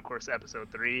 2, and then of course episode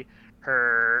 3.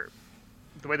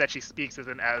 The way that she speaks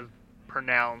isn't as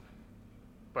pronounced,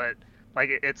 but like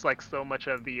it's like so much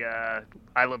of the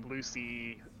I Love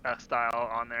Lucy style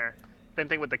on there. Same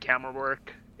thing with the camera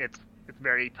work. It's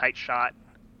very tight shot,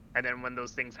 and then when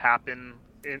those things happen,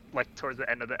 like towards the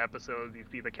end of the episode, you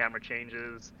see the camera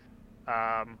changes.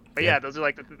 But yeah, those are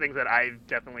like the things that I've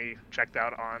definitely checked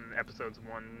out on episodes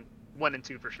 1 and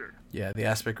 2 for sure. Yeah, the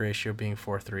aspect ratio being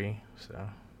 4:3, so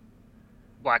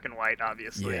black and white,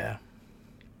 obviously. Yeah.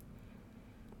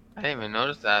 I didn't even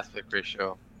notice the aspect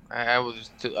ratio. I was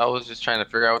just trying to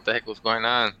figure out what the heck was going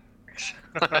on.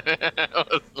 I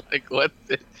was like, what's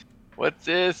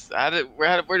this?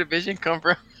 Where did Vision come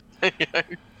from?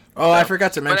 I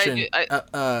forgot to mention.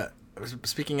 I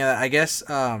Speaking of that, I guess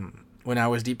when I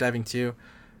was deep diving too,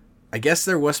 I guess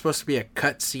there was supposed to be a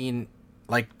cut scene,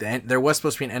 like there was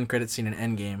supposed to be an end credit scene in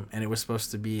Endgame, and it was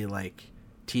supposed to be like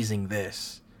teasing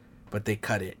this, but they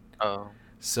cut it. Oh.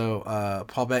 So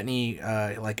Paul Bettany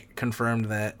like confirmed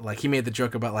that, like, he made the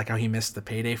joke about like how he missed the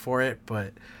payday for it,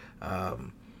 but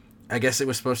I guess it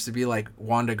was supposed to be like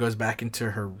Wanda goes back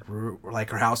into her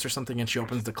house or something, and she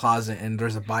opens the closet and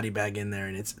there's a body bag in there,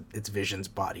 and it's Vision's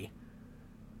body.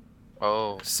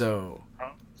 Oh. So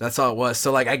that's all it was.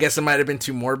 So like I guess it might have been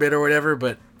too morbid or whatever,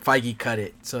 but Feige cut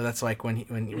it. So that's like when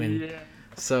Yeah.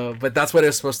 So, but that's what it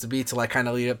was supposed to be to like kind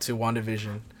of lead up to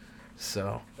WandaVision.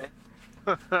 So,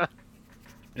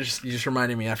 you just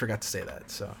reminded me. I forgot to say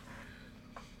that. So,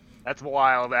 That's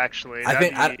wild, actually. I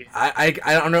think That'd be-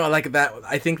 I don't know like that.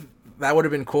 I think that would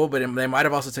have been cool, but they might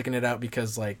have also taken it out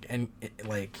because like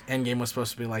Endgame was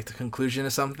supposed to be like the conclusion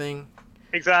of something,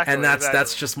 exactly. and that's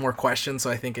exactly. just more questions.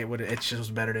 So I think it just was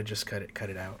better to just cut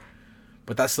it out.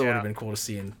 But that still would have Yeah. been cool to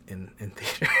see in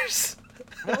theaters.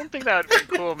 I don't think that would have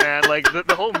been cool, man. Like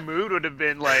the whole mood would have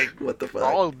been like What the fuck?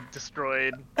 all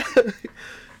destroyed.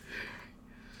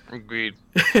 Agreed.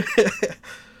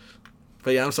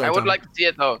 But yeah, I'm sorry. I would Tom. like to see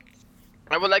it though.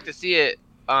 I would like to see it,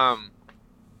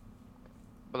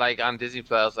 like on Disney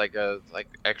Plus, like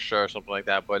extra or something like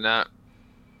that. But not,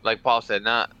 like Paul said,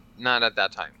 not at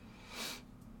that time.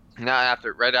 Not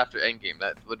right after Endgame.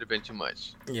 That would have been too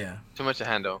much. Yeah. Too much to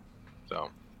handle. So.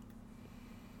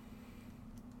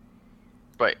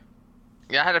 But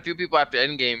yeah, I had a few people after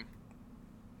Endgame.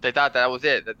 They thought that was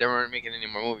it. That they weren't making any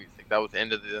more movies. Like that was the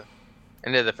end of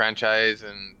the franchise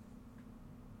and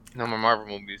no more Marvel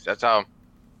movies. That's how.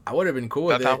 I would have been cool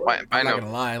with That's it. how I I'm not know.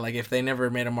 gonna lie. Like if they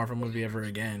never made a Marvel movie ever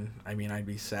again, I mean, I'd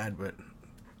be sad, but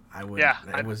I would. Yeah,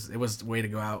 it was the way to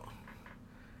go out.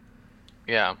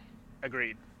 Yeah.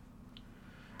 Agreed.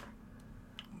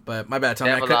 But my bad, Tom.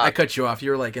 They have a lot. I cut you off.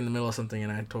 You were like in the middle of something,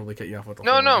 and I totally cut you off with the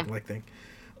No, whole no. like thing.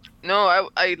 No,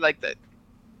 I like that.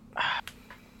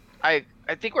 I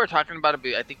think we were talking about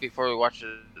it. I think before we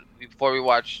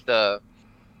watched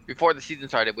before the season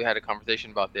started, we had a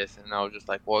conversation about this, and I was just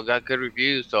like, well, it got good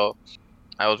reviews, so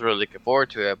I was really looking forward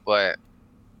to it. But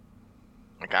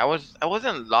like, I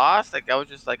wasn't lost. Like, I was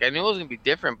just like, I knew it was gonna be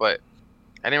different, but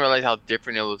I didn't realize how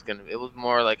different it was gonna. It was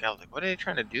more like I was like, what are they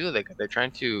trying to do? Like, are they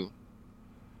trying to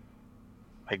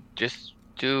like just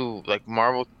do like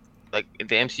Marvel, like the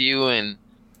MCU and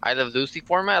I Love Lucy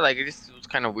format? Like, it just was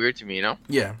kind of weird to me, you know.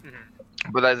 Yeah.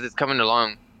 But as it's coming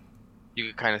along, you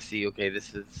can kind of see, okay,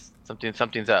 this is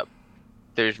something's up.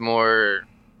 There's more,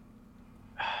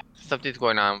 something's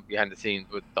going on behind the scenes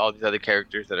with all these other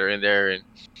characters that are in there, and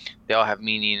they all have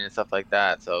meaning and stuff like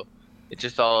that. So it's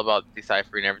just all about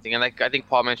deciphering everything. And like I think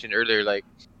Paul mentioned earlier, like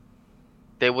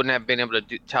they wouldn't have been able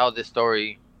to tell this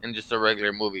story in just a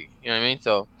regular movie. You know what I mean?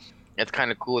 So it's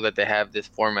kind of cool that they have this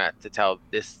format to tell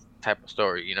this type of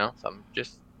story. You know, so I'm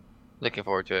just looking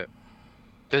forward to it.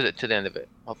 To the end of it,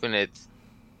 hoping it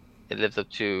lives up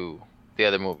to the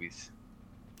other movies.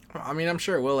 I mean, I'm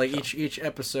sure it will. Like each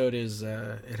episode is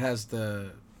it has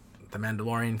the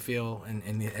Mandalorian feel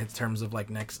in terms of like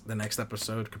the next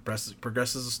episode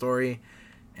progresses the story,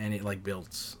 and it like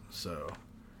builds. So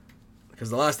because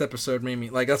the last episode made me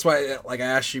like, that's why like I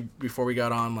asked you before we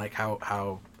got on, like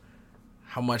how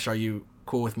much are you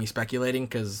cool with me speculating?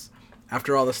 Because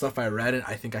after all the stuff I read,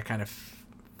 I think I kind of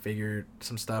figured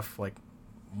some stuff like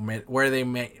where they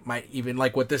might even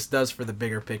like what this does for the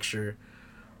bigger picture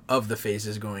of the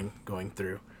phases going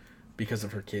through because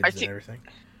of her kids and everything.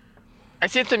 I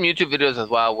seen some YouTube videos as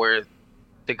well where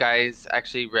the guys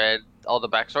actually read all the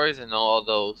backstories and know all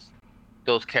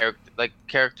those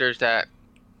characters that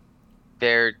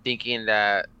they're thinking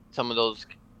that some of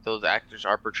those actors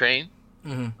are portraying.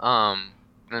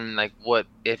 Mm-hmm. And like, what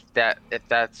if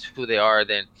that's who they are,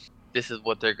 then this is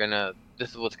what's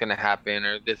gonna happen,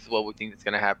 or this is what we think is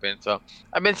gonna happen. So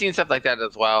I've been seeing stuff like that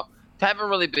as well. I haven't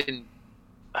really been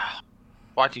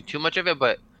watching too much of it,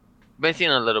 but I've been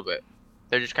seeing a little bit.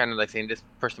 They're just kind of like saying this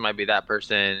person might be that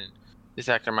person, and this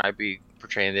actor might be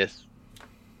portraying this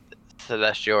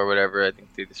celestial or whatever I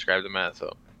think they described them as.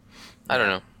 So I don't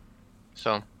know.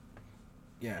 So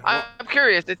Yeah. I'm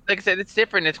curious. It's, like I said, it's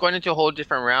different. It's going into a whole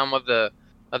different realm of the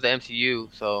MCU.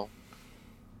 So,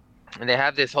 and they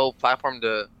have this whole platform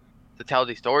to tell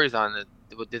these stories on it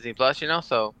with Disney Plus, you know.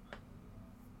 So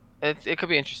it could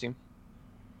be interesting.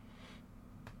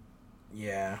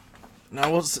 Yeah.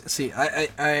 No, we'll see.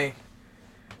 I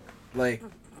like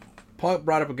Paul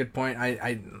brought up a good point.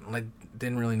 I like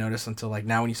didn't really notice until like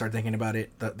now when you start thinking about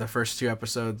it. The first two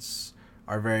episodes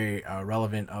are very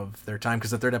relevant of their time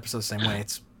because the third episode the same way.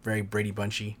 It's very Brady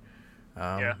Bunchy,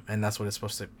 and that's what it's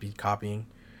supposed to be copying.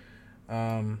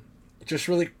 Just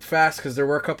really fast because there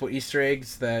were a couple Easter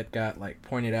eggs that got like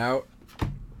pointed out.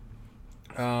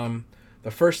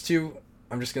 The first two,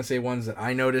 I'm just gonna say ones that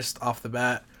I noticed off the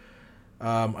bat.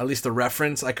 At least the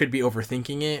reference, I could be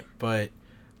overthinking it, but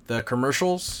the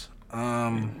commercials,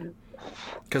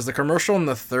 because the commercial in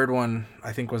the third one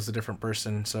I think was a different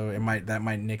person, so that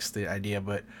might nix the idea.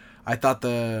 But I thought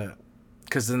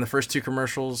because in the first two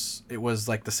commercials it was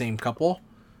like the same couple.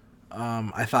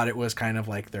 I thought it was kind of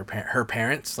like her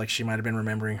parents, like she might have been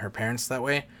remembering her parents that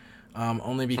way.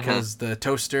 only because the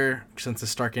toaster, since the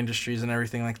Stark Industries and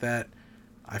everything like that,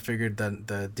 I figured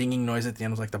the dinging noise at the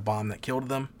end was like the bomb that killed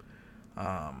them.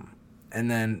 And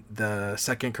then the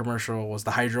second commercial was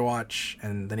the Hydra Watch,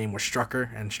 and the name was Strucker,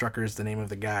 and Strucker is the name of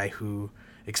the guy who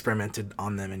experimented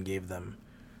on them and gave them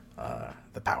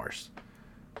the powers.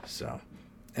 So,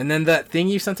 and then that thing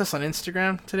you sent us on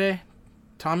Instagram today,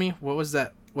 Tommy, what was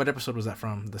that? What episode was that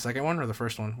from? The second one or the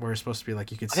first one? Where it's supposed to be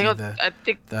like you could see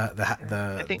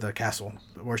the castle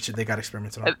where they got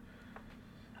experimented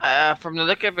on. From the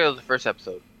look of it, was the first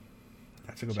episode.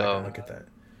 I have to go back and look at that.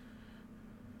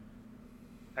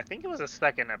 I think it was a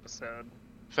second episode.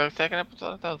 So the second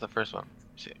episode? I thought it was the first one.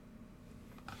 Let's see.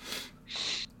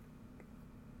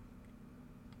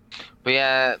 But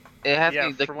yeah, it has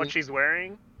to be from what she's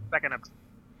wearing. Second episode.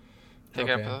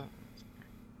 Second episode.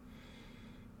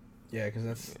 Yeah, because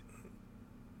that's...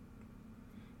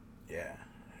 Yeah.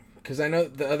 Because I know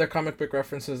the other comic book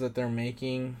references that they're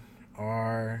making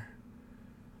are...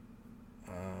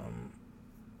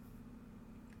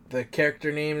 the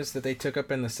character names that they took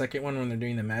up in the second one when they're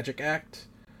doing the magic act.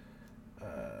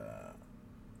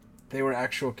 They were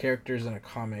actual characters in a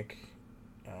comic.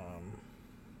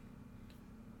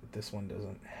 But this one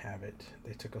doesn't have it.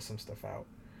 They took some stuff out.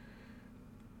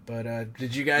 But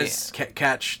did you guys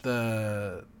catch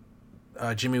the...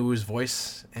 Jimmy Woo's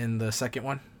voice in the second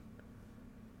one?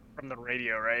 From the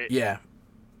radio, right? Yeah.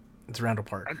 It's Randall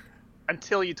Park.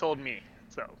 Until you told me.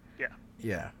 So, yeah.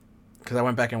 Yeah. Because I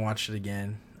went back and watched it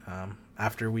again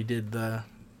after we did the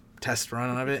test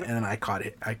run of it, and then I caught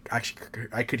it. I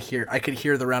could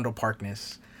hear the Randall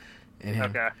Parkness in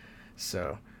him. Okay.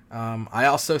 So, I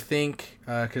also think,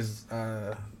 because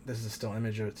this is still an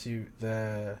image of it too,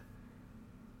 the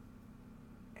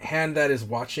hand that is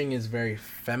watching is very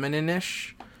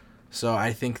feminine-ish, so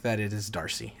I think that it is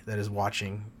Darcy that is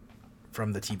watching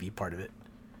from the TV part of it.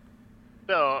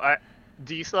 So,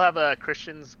 do you still have a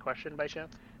Christian's question by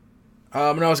chance? No,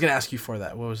 I was gonna ask you for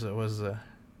that. What was it? Okay,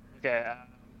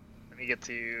 let me get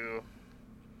to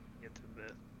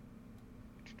this.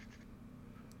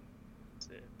 That's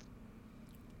it.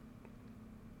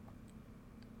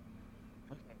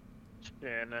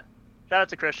 Okay. And shout out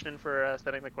to Christian for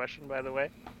sending the question, by the way.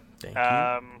 Thank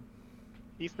you.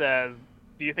 He says,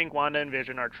 do you think Wanda and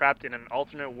Vision are trapped in an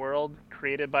alternate world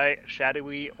created by a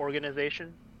shadowy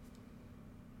organization?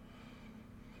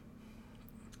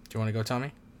 Do you want to go,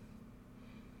 Tommy?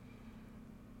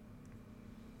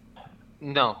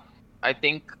 No, I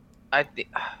don't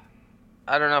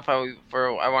know if I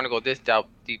want to go this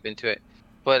deep into it,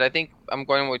 but I think I'm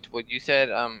going with what you said,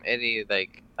 Eddie.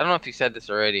 Like, I don't know if you said this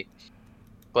already,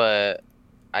 but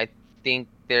I think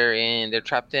they're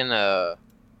trapped in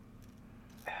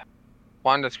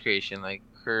Wanda's creation, like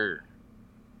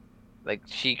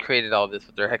she created all this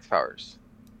with her hex powers,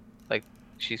 like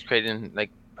she's creating like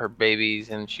her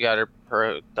babies, and she got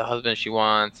the husband she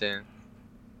wants, and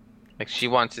like she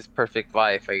wants this perfect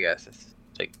life, I guess. It's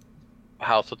like a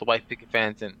house with a white picket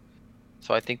fence, and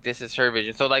so I think this is her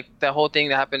vision. So like that whole thing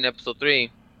that happened in episode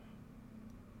 3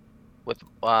 with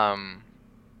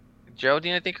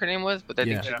Geraldine, I think her name was, but I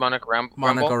think she's Monica Rambeau.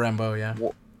 Monica Rambeau, yeah.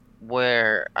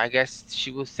 Where I guess she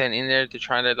was sent in there to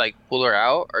try to like pull her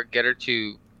out or get her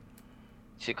to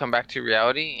come back to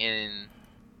reality, and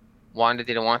Wanda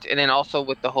didn't want to. And then also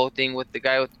with the whole thing with the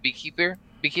guy with the beekeeper.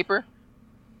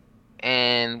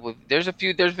 And there's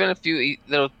been a few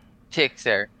little ticks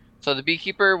there. So the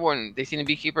beekeeper, when they seen the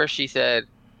beekeeper, she said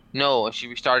no, and she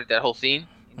restarted that whole scene,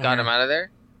 got him out of there.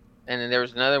 And then there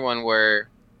was another one where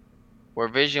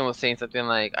Vision was saying something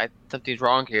like, something's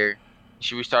wrong here.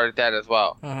 She restarted that as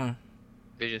well.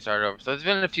 Vision started over. So there's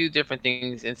been a few different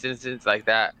instances like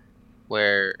that,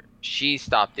 where she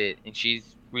stopped it and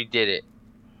she's redid it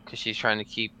because she's trying to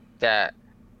keep that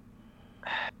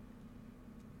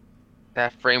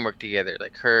framework together,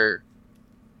 like her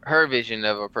vision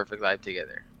of a perfect life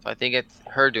together. So I think it's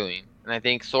her doing, and I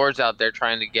think Sword's out there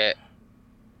trying to get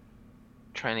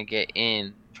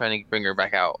in, trying to bring her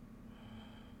back out.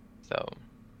 So,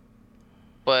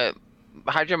 but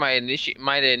Hydra might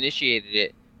have initiated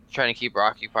it, trying to keep her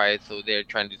occupied, so they're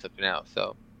trying to do something else.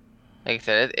 So, like I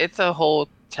said, it's a whole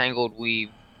tangled weave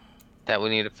that we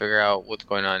need to figure out what's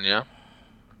going on, you know?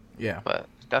 Yeah. But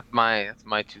that's my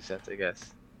 2 cents, I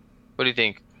guess. What do you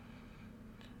think?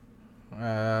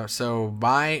 So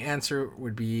my answer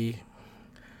would be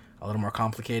a little more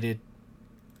complicated,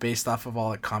 based off of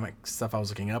all the comic stuff I was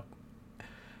looking up.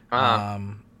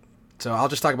 So I'll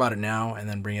just talk about it now and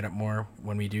then bring it up more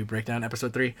when we do break down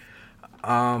episode 3.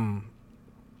 I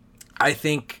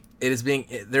think it is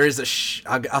there is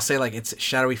I'll say like it's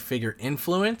shadowy figure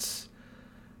influence,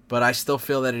 but I still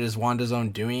feel that it is Wanda's own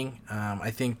doing. I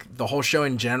think the whole show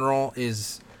in general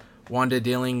is Wanda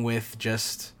dealing with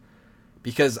just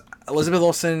because Elizabeth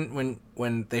Olsen,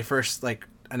 when they first like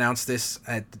announced this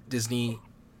at Disney,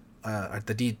 at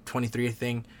the D23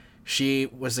 thing, she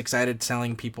was excited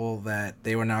telling people that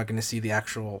they were now going to see the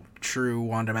actual true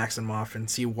Wanda Maximoff and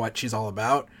see what she's all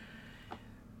about.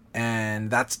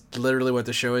 And that's literally what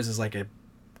the show is like a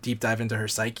deep dive into her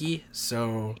psyche.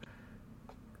 So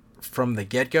from the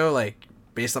get-go, like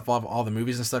based off of all the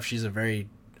movies and stuff, she's a very,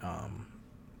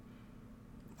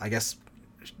 I guess,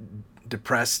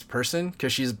 depressed person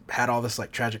because she's had all this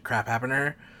like tragic crap happen to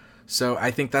her. So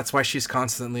I think that's why she's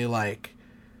constantly like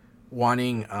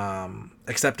wanting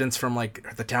acceptance from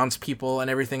like the townspeople and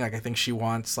everything. Like I think she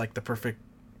wants like the perfect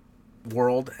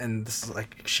world, and this is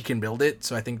like she can build it.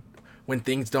 So I think when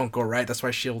things don't go right, that's why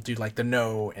she'll do like the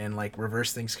no and like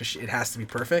reverse things because it has to be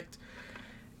perfect.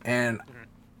 And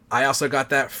I also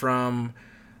got that from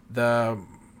the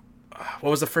what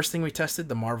was the first thing we tested?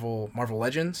 The Marvel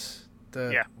Legends.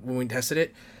 When we tested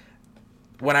it,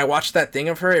 when I watched that thing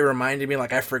of her, it reminded me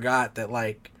like I forgot that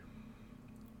like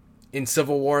in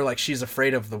Civil War, like she's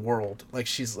afraid of the world, like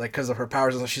she's like because of her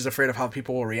powers, she's afraid of how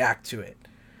people will react to it.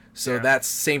 So that's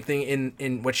same thing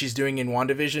in what she's doing in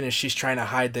WandaVision is she's trying to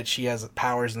hide that she has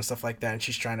powers and stuff like that, and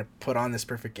she's trying to put on this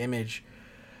perfect image.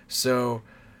 So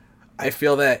I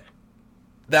feel that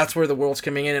that's where the world's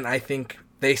coming in, and I think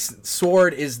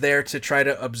Sword is there to try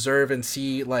to observe and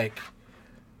see like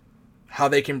how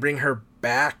they can bring her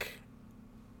back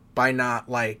by not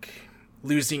like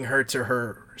losing her to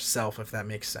herself, if that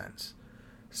makes sense.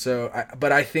 So,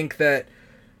 but I think that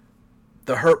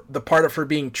the part of her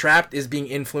being trapped is being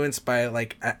influenced by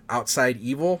like outside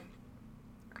evil.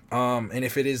 And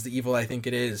if it is the evil I think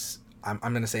it is, I'm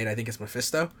gonna say it. I think it's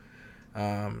Mephisto.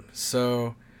 Based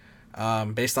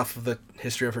off of the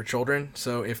history of her children.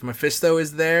 So if Mephisto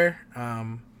is there,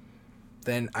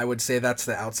 then I would say that's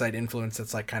the outside influence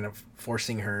that's like kind of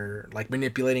forcing her, like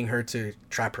manipulating her to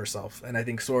trap herself. And I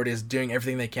think Sword is doing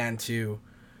everything they can to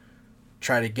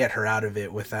try to get her out of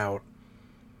it without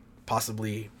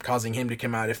possibly causing him to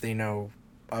come out if they know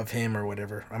of him or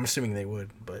whatever. I'm assuming they would,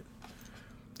 but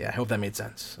yeah, I hope that made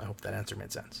sense. I hope that answer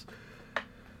made sense.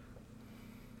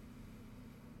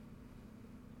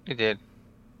 It did.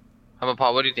 How about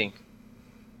Paul? What do you think?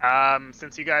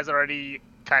 Since you guys already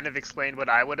kind of explained what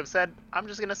I would have said, I'm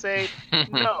just gonna say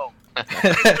no.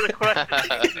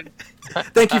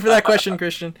 Thank you for that question,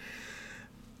 Christian.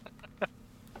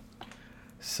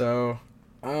 So,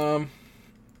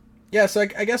 yeah. So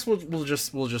I guess we'll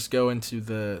just go into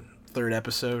the third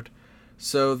episode.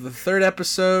 So the third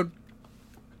episode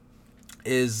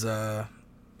is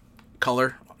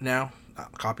color now,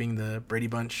 copying the Brady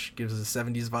Bunch, gives us a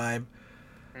 70s vibe.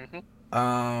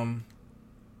 Mm-hmm.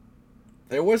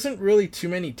 There wasn't really too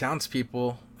many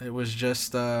townspeople. It was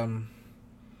just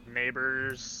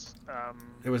neighbors.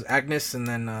 It was Agnes and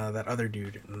then that other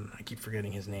dude. And I keep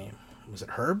forgetting his name. Was it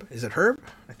Herb? Is it Herb?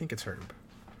 I think it's Herb.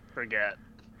 Forget.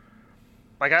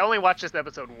 Like I only watched this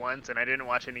episode once, and I didn't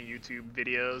watch any YouTube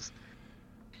videos.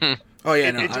 Oh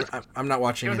yeah, I'm not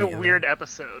watching. It was a weird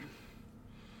episode.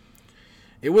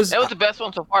 It was the best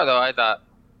one so far, though. I thought.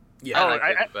 Yeah,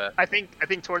 I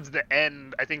think towards the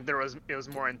end, I think it was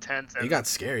more intense. And it got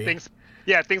scary. Things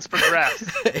progressed.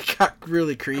 It got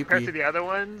really creepy compared to the other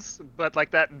ones, but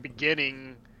like that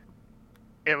beginning,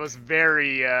 it was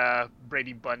very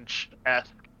Brady Bunch-esque,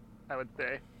 I would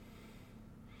say.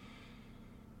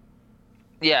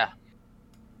 Yeah.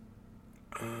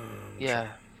 Yeah.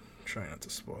 Try not to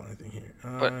spoil anything here.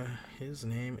 But, his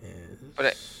name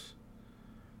is.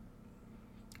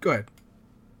 Go ahead.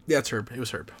 Yeah, it's Herb. It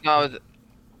was Herb. No,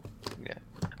 yeah.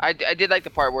 I did like the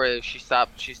part where she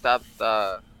stopped. It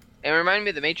reminded me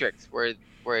of the Matrix, where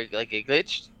like it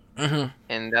glitched,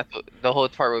 and that's the whole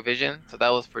part with Vision. So that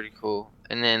was pretty cool.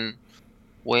 And then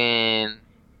when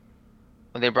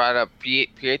they brought up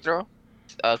Pietro,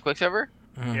 Quicksilver,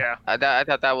 yeah, I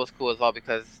thought that was cool as well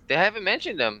because they haven't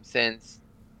mentioned him since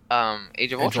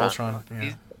Age of Ultron.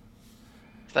 Yeah.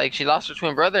 It's like she lost her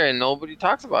twin brother and nobody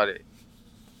talks about it.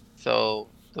 So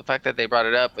the fact that they brought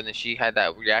it up and then she had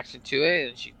that reaction to it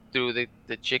and she threw the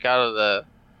chick out of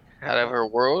her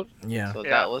world. Yeah. So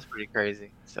that was pretty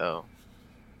crazy. So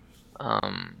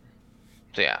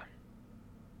yeah.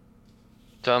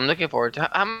 So I'm looking forward to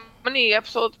how many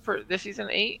episodes per this season?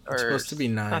 8 or it's supposed to be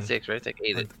 9. Not 6, right? It's like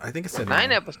 8. I think it's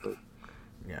 9 episodes.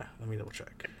 Yeah, let me double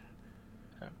check.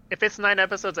 If it's 9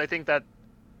 episodes, I think that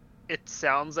it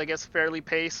sounds, I guess, fairly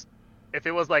paced. If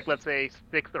it was like, let's say,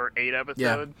 6 or 8 episodes.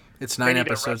 Yeah, it's 9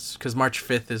 episodes because March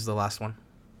 5th is the last one.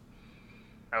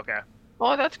 Okay.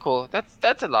 Oh, that's cool.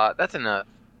 That's a lot. That's enough.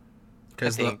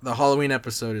 Because think. the Halloween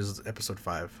episode is episode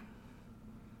 5.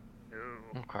 Ooh,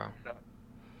 Okay.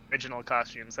 original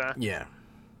costumes, huh? Yeah.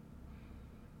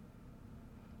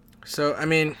 So I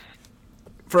mean,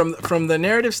 from the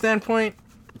narrative standpoint,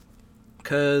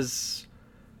 because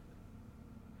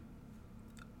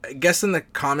I guess in the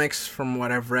comics, from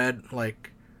what I've read,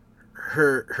 like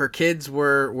her kids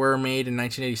were made in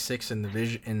 1986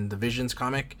 in the Visions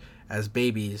comic as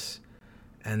babies,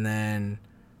 and then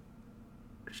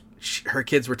her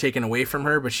kids were taken away from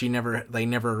her, but they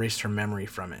never erased her memory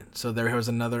from it. So there was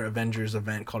another Avengers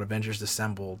event called Avengers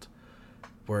Assembled,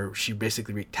 where she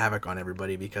basically wreaked havoc on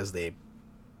everybody because they,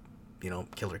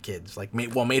 killed her kids. Like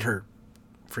made her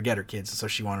forget her kids, so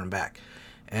she wanted them back.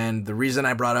 And the reason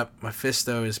I brought up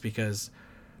Mephisto is because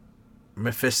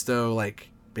Mephisto, like,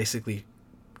 basically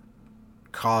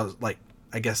caused, like,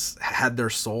 I guess, had their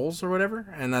souls or whatever,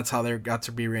 and that's how they got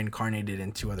to be reincarnated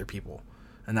into other people.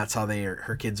 And that's how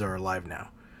her kids are alive now.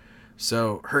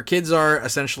 So her kids are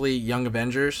essentially young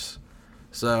Avengers.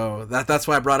 So that's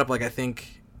why I brought up, like, I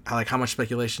think, like, how much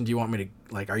speculation do you want me to,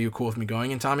 like, are you cool with me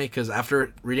going in, Tommy? Because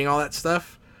after reading all that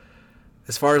stuff,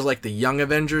 as far as, like, the young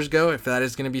Avengers go, if that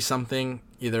is going to be something,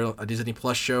 either a Disney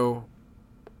Plus show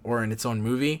or in its own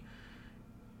movie,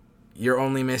 you're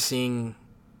only missing,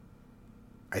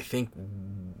 I think,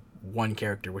 one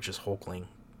character, which is Hulkling,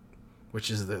 which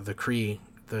is the Kree,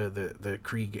 the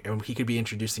Kree, and he could be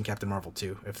introduced in Captain Marvel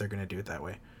too, if they're going to do it that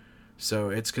way. So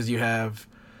it's because you have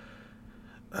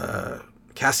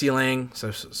Cassie Lang,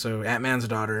 so Ant-Man's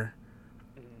daughter,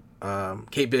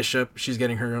 Kate Bishop, she's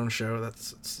getting her own show.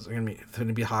 It's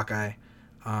gonna be Hawkeye.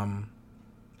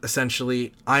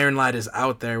 Essentially, Iron Lad is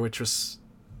out there, which was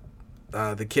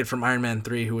the kid from Iron Man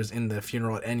 3 who was in the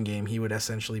funeral at Endgame. He would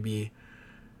essentially be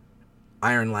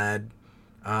Iron Lad.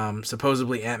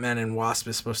 Supposedly, Ant-Man and Wasp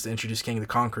is supposed to introduce King the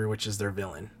Conqueror, which is their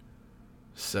villain.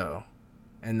 So,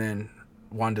 and then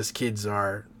Wanda's kids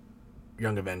are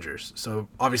Young Avengers. So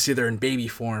obviously they're in baby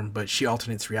form, but she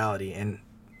alternates reality, and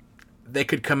they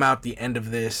could come out the end of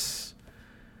this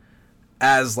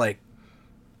as, like,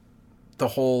 the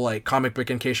whole, like, comic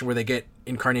book incarnation where they get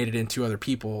incarnated into other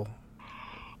people.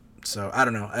 So I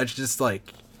don't know. It's just,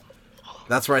 like,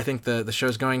 that's where I think the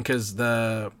show's going, because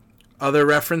the other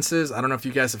references, I don't know if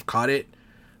you guys have caught it.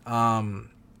 I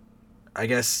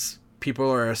guess people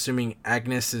are assuming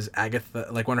Agnes is Agatha,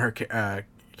 like one of her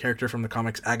character from the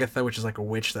comics, Agatha, which is like a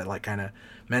witch that, like, kind of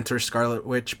mentors Scarlet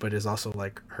Witch, but is also,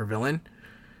 like, her villain.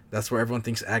 That's where everyone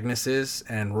thinks Agnes is,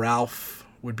 and Ralph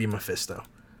would be Mephisto.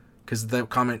 Because the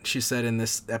comment she said in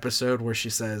this episode where she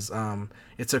says,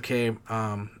 it's okay,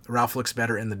 Ralph looks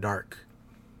better in the dark.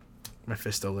 That's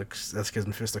because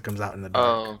Mephisto comes out in the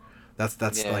dark. Oh.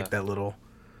 That's Yeah. like that little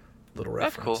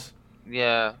reference. That's cool.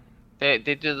 Yeah. They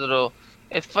did a little...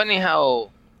 It's funny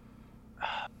how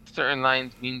certain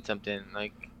lines mean something.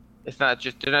 Like, they're not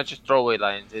just throwaway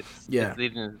lines. It's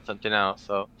leading to something else.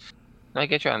 So, I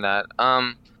get you on that.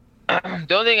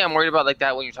 The only thing I'm worried about like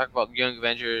that when you talk about Young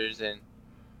Avengers and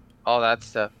all that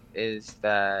stuff is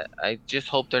that I just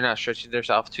hope they're not stretching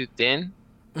themselves too thin,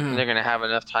 and they're gonna have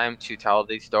enough time to tell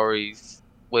these stories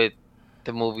with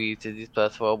the movies, Disney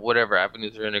Plus, well, whatever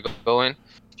avenues they're gonna go in.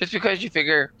 Just because you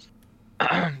figure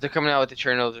they're coming out with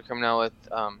Eternals, they're coming out with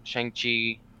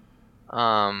Shang-Chi,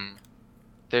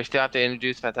 they still have to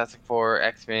introduce Fantastic Four,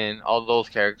 X-Men, all those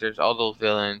characters, all those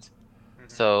villains.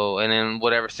 So, and then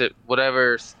whatever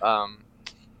solo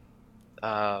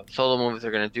movies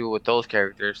they're gonna do with those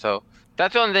characters. So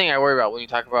that's the only thing I worry about when you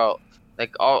talk about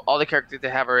like all the characters they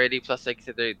have already. Plus, like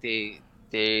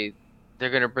they're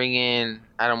gonna bring in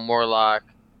Adam Warlock,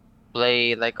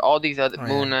 Blade, like all these other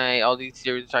Moon Knight, all these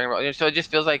series we're talking about. So it just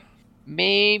feels like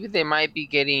maybe they might be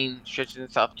stretching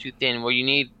themselves too thin. Where you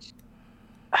need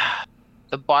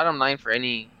the bottom line for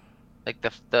any, like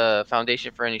the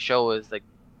foundation for any show is like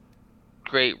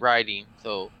great writing.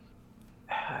 So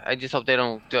I just hope they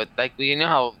don't do it. Like, you know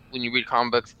how when you read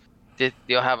comic books,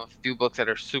 they'll have a few books that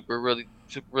are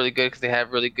really good because they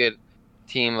have really good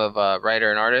team of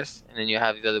writer and artists, and then you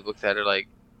have these other books that are like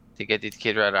to get these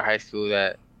kids right out of high school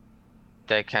that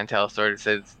can't tell a story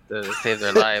to save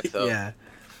their life. So yeah.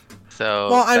 So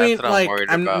well, I mean, what I'm like, worried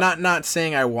I'm about. not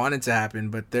saying I want it to happen,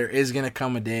 but there is gonna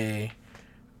come a day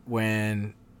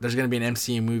when there's gonna be an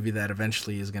MCU movie that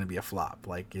eventually is gonna be a flop.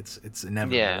 Like, it's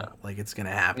inevitable. Yeah. Like, it's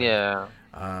gonna happen. Yeah.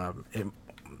 It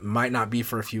might not be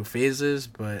for a few phases,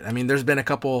 but I mean, there's been a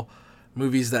couple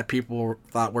movies that people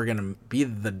thought were gonna be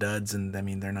the duds, and I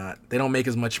mean, they're not. They don't make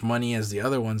as much money as the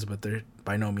other ones, but they're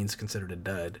by no means considered a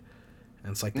dud.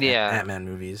 And it's like the Ant-Man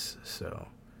movies. So.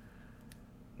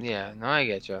 Yeah, no, I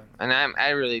get you, and I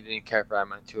really didn't care for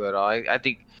Ant-Man 2 at all. I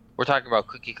think we're talking about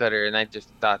cookie cutter, and I just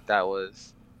thought that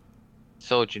was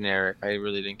so generic. I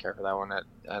really didn't care for that one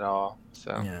at all.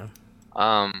 So Yeah.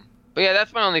 but yeah,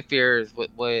 that's my only fear is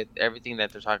with everything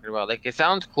that they're talking about. Like, it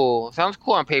sounds cool. It sounds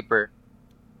cool on paper,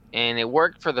 and it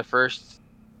worked for the first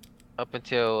up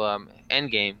until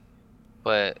Endgame,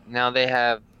 but now they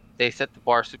set the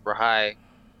bar super high,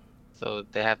 so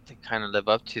they have to kind of live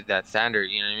up to that standard.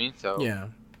 You know what I mean? So, Yeah.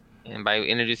 and by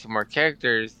introducing more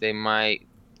characters, they might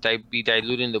be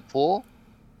diluting the pool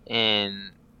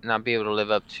and not be able to live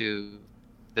up to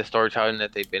the storytelling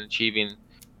that they've been achieving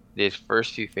these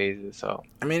first few phases. So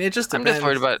I mean, it just I'm depends. just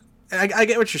worried about. I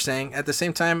get what you're saying. At the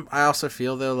same time, I also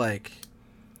feel though, like,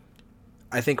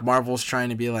 I think Marvel's trying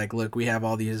to be like, look, we have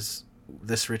all this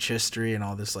rich history and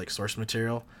all this like source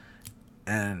material,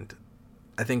 and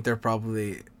I think they're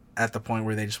probably at the point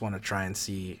where they just want to try and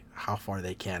see how far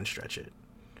they can stretch it.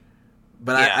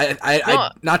 But Yeah.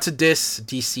 I not to diss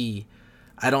DC,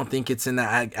 I don't think it's in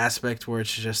that aspect where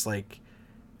it's just like,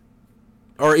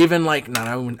 or even like, no,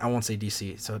 I won't say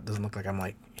DC, so it doesn't look like I'm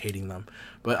like hating them,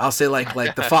 but I'll say like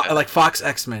like Fox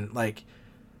X-Men. Like,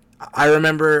 I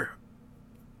remember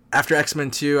after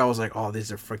X-Men 2, I was like, oh,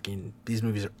 these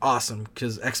movies are awesome,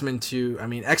 because X-Men 2, I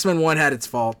mean, X-Men 1 had its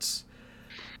faults,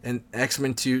 and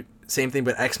X-Men 2, same thing,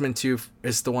 but X-Men 2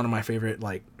 is still one of my favorite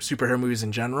like superhero movies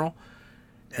in general.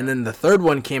 And then the third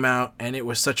one came out, and it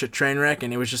was such a train wreck,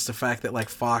 and it was just the fact that like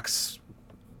Fox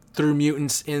threw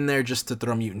mutants in there just to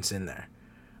throw mutants in there.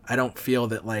 I don't feel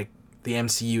that like the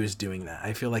MCU is doing that.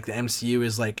 I feel like the MCU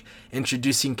is like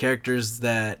introducing characters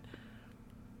that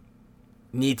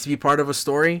need to be part of a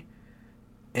story.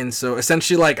 And so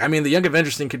essentially, like, I mean, the Young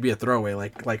Avengers thing could be a throwaway.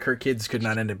 Like her kids could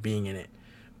not end up being in it.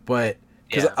 But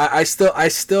because I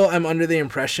still am under the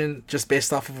impression, just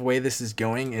based off of the way this is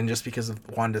going, and just because of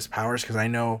Wanda's powers, because I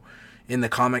know in the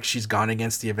comics she's gone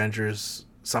against the Avengers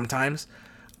sometimes.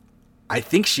 I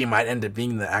think she might end up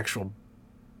being the actual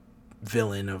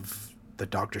villain of the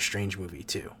Doctor Strange movie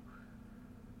too.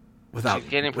 She's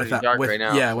getting pretty dark right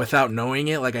now. Yeah, without knowing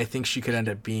it, like, I think she could end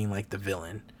up being like the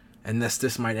villain, and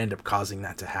this might end up causing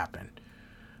that to happen.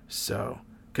 So,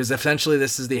 because essentially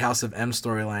this is the House of M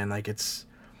storyline. Like, it's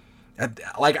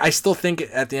like, I still think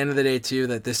at the end of the day too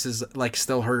that this is like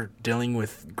still her dealing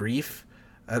with grief.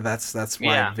 That's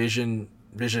why Vision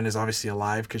is obviously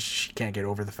alive, because she can't get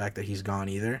over the fact that he's gone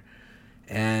either.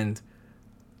 And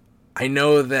I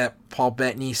know that Paul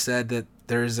Bettany said that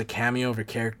there is a cameo of a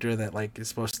character that like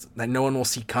is that no one will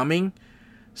see coming.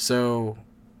 So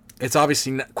it's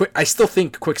obviously not, I still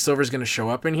think Quicksilver is going to show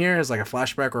up in here as like a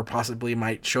flashback, or possibly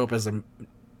might show up as a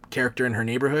character in her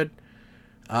neighborhood.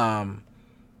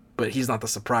 But he's not the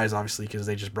surprise, obviously, because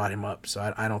they just brought him up.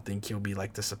 So I don't think he'll be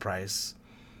like the surprise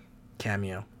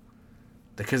cameo,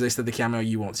 because they said the cameo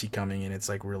you won't see coming, and it's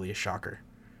like really a shocker.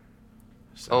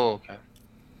 So. Oh, okay.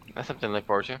 That's something to look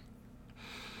forward to.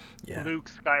 Yeah. Luke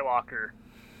Skywalker.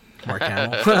 Mark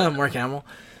Hamill. Mark Hamill.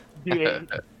 Yeah.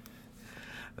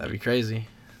 That'd be crazy.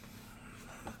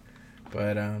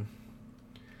 But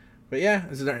yeah,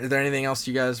 is there anything else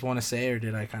you guys want to say, or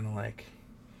did I kind of like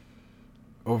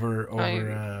over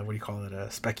what do you call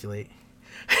it? Speculate.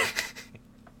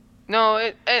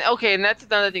 No, okay, and that's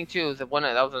another thing too. Is that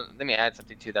let me add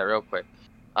something to that real quick.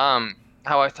 How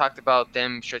I talked about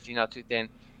them stretching out too thin.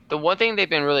 The one thing they've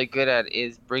been really good at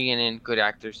is bringing in good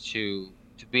actors to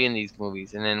be in these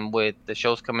movies, and then with the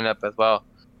shows coming up as well,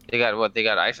 they got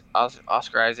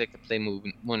Oscar Isaac to play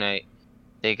Moon Knight.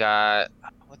 They got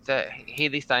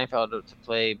Haley Steinfeld to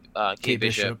play Kate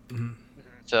Bishop. Mm-hmm.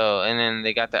 So, and then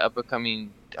they got the up and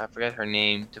coming, I forget her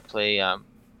name, to play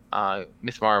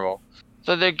Miss Marvel.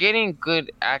 So they're getting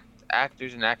good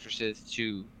actors and actresses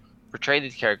to portray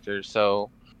these characters. So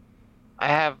I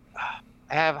have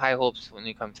high hopes when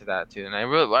it comes to that too, and I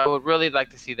would really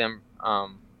like to see them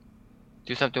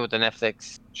do something with the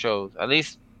Netflix shows. At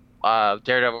least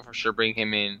Daredevil for sure. Bring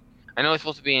him in. I know he's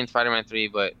supposed to be in Spider-Man 3,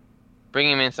 but bring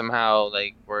him in somehow,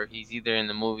 like where he's either in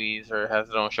the movies or has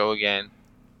his own show again,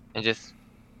 and just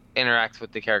interacts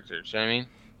with the characters. You know what I mean?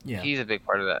 Yeah. He's a big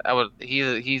part of that.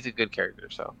 He's a good character,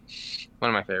 so one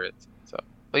of my favorites. So,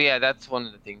 but yeah, that's one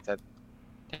of the things that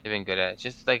they've been good at.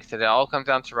 Just like I said, it all comes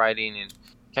down to writing, and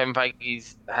Kevin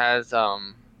Feige has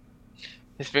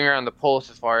his finger on the pulse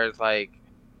as far as like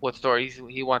what stories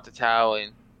he wants to tell,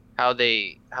 and how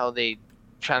they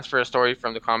transfer a story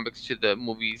from the comics to the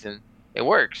movies, and it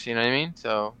works. You know what I mean?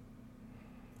 So,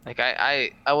 like,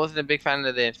 I wasn't a big fan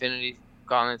of the Infinity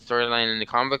Gauntlet storyline in the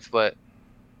comics, but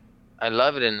I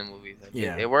love it in the movies. Like,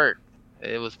 yeah, it worked.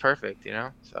 It was perfect. You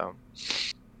know, so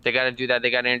they got to do that. They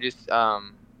got to introduce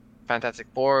Fantastic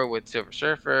Four with Silver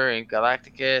Surfer and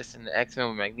Galacticus, and the X-Men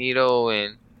with Magneto,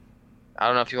 and I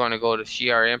don't know if you want to go to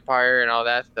Shi'ar Empire and all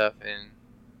that stuff, and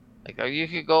like you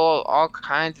could go all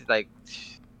kinds of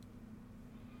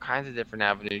different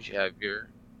avenues. You have your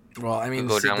Well, I mean,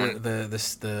 go see, down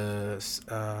the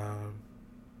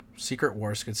Secret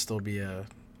Wars could still be a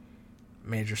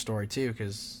major story too,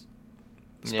 because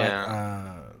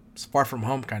Far From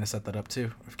Home kind of set that up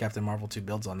too. If Captain Marvel 2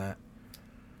 builds on that.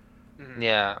 Mhm.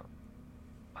 yeah.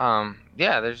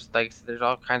 There's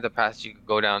all kinds of paths you could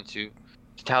go down to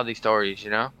tell these stories. You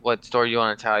know, what story you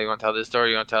want to tell? You want to tell this story?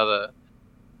 You want to tell the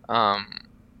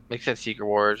like I said, Secret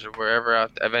Wars or wherever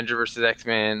else, Avenger versus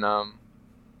X-Men,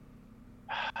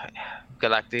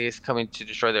 Galactus coming to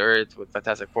destroy the Earth with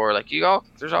Fantastic Four. Like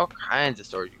there's all kinds of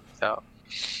stories you can tell.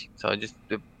 So it just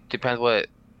depends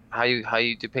how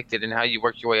you depict it and how you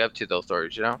work your way up to those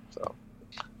stories. You know. So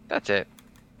that's it.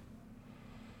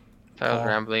 So I was Paul,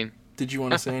 rambling. Did you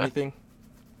want to say anything?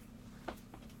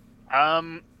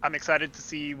 I'm excited to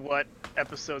see what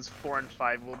episodes 4 and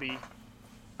 5 will be,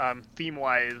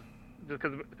 theme-wise, just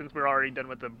because since we're already done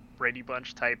with the Brady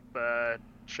Bunch type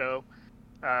show.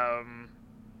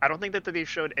 I don't think that they've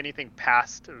showed anything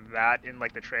past that in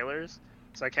like the trailers,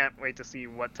 so I can't wait to see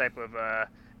what type of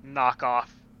knockoff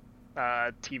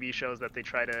TV shows that they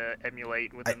try to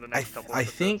emulate within the next couple. I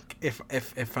episodes. think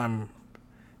if I'm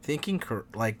thinking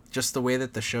like just the way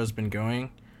that the show's been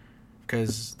going,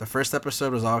 because the first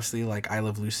episode was obviously like I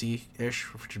Love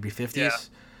Lucy-ish, which would be 50s. Yeah.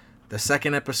 The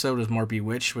second episode was more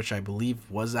Bewitched, which I believe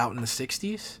was out in the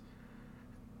 60s.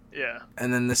 Yeah.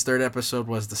 And then this third episode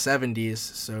was the 70s,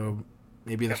 so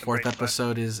maybe the Got the fourth bracelet.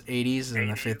 episode is 80s, and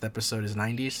the 80s. fifth episode is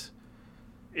 90s.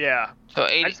 Yeah. So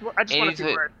I 80, just want to 80s see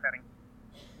would- where it's heading.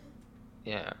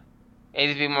 yeah.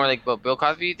 80s be more like Bill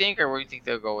Cosby, you think, or where do you think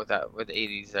they'll go with that? With the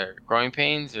 80s, or Growing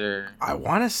Pains, or I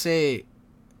want to say,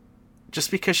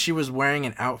 just because she was wearing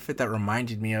an outfit that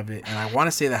reminded me of it, and I want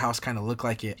to say the house kind of looked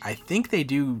like it. I think they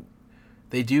do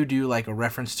like a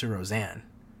reference to Roseanne.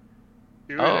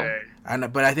 Do Oh. they?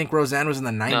 But I think Roseanne was in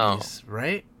the 90s,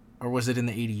 right? Or was it in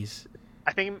the 80s?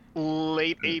 I think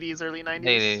late 80s, early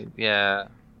 90s. 80s,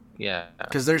 yeah.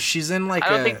 Because she's in like I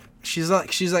don't think- she's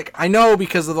like I know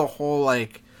because of the whole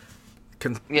like Yeah,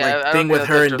 I like don't thing think with that's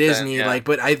her and Roseanne, Disney, yeah. like,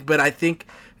 but I think,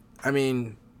 I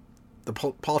mean, the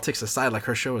politics aside, like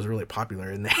her show was really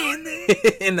popular in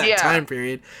in that Yeah. time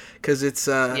period, because it's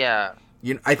Yeah.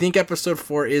 I think episode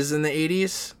 4 is in the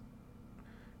 80s,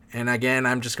 and again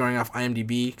I'm just going off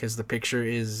IMDb because the picture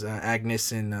is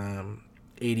Agnes in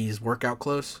 80s workout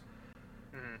clothes,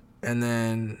 Mhm. and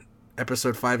then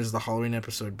episode 5 is the Halloween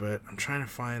episode, but I'm trying to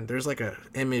find, there's like a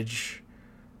image,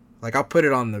 like I'll put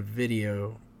it on the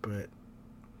video, but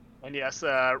And yes,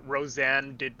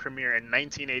 Roseanne did premiere in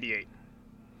 1988.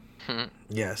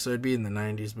 yeah, so it'd be in the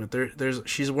 90s, but there's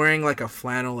she's wearing like a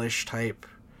flannel-ish type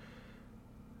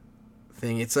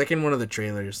thing. It's like in one of the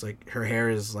trailers, like her hair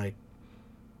is like,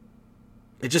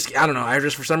 it just, I don't know, I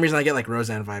just, for some reason I get like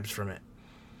Roseanne vibes from it,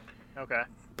 Okay.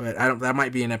 but I don't, that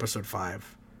might be in episode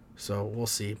 5, so we'll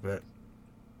see. But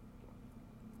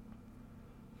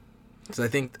so I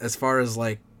think as far as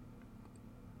like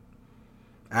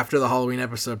after the Halloween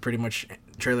episode, pretty much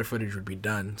trailer footage would be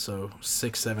done. So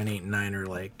 6, 7, 8, and 9 are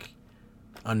like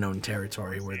unknown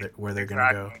territory where they're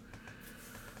gonna go. Exactly.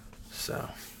 So,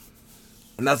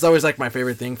 and that's always like my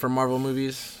favorite thing for Marvel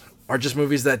movies, or just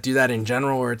movies that do that in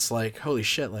general, where it's like, holy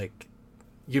shit, like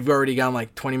you've already gone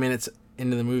like 20 minutes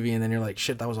into the movie, and then you're like,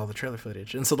 shit, that was all the trailer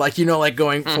footage. And so like, you know, like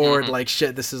going forward, like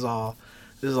shit, this is all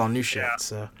new shit. Yeah.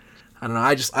 So I don't know.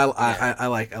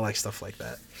 I like stuff like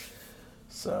that.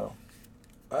 So,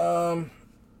 I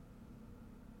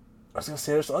was gonna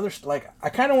say there's other like I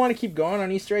kind of want to keep going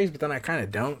on Easter eggs, but then I kind of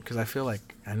don't, because I feel like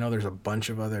I know there's a bunch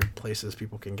of other places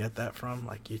people can get that from,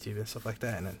 like YouTube and stuff like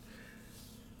that, and then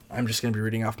I'm just gonna be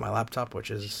reading off my laptop, which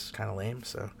is kind of lame.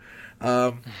 So,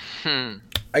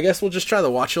 I guess we'll just try the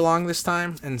watch along this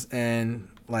time, and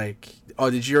like, oh,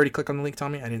 did you already click on the link,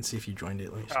 Tommy? I didn't see if you joined it.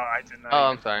 At least. Oh, I did not. Oh,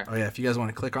 I'm sorry. Oh yeah, if you guys want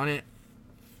to click on it,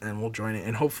 and we'll join it,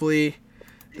 and hopefully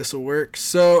this will work.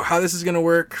 So how this is gonna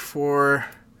work for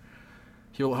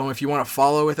people at home, if you want to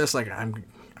follow with us, like I'm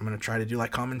gonna try to do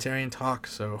like commentary and talk.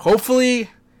 So hopefully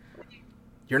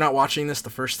you're not watching this the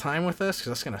first time with us,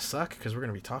 because that's gonna suck, because we're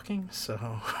gonna be talking.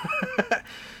 So,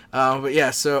 but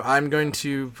yeah, so I'm going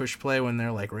to push play when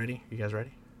they're like ready. You guys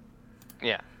ready?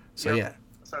 Yeah. So Yep.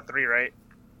 So 3, right?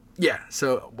 yeah.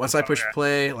 So once I push Okay.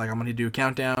 play, like I'm gonna do a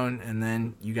countdown, and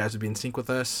then you guys will be in sync with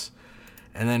us.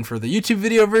 And then for the YouTube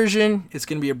video version, it's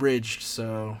gonna be abridged.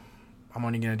 So I'm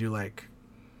only gonna do like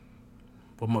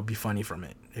what might be funny from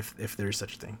it, if there's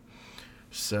such a thing.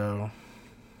 So,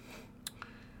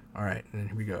 all right, and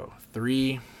here we go.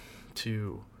 3,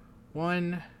 2,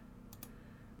 1.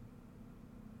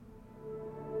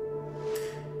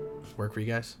 work for you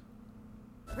guys?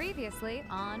 Previously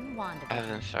on WandaVision. I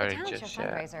haven't started the just township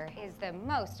yet. fundraiser is the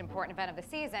most important event of the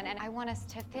season, and I want us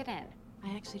to fit in.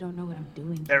 I actually don't know what I'm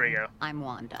doing. There we go. I'm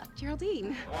Wanda.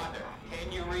 Geraldine.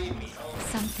 Can you read me?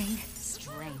 Something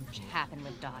strange happened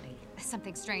with Dottie.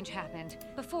 Something strange happened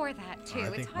before that, too. I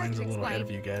It's think hard mine's to a little ahead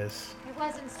explain. of you guys. It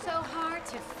wasn't so hard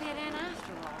to fit in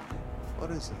after all.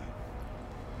 What is it?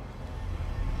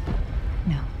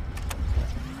 No.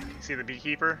 See the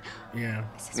beekeeper? Yeah.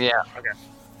 Yeah. Okay.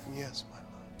 Yes, my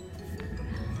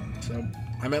lord. So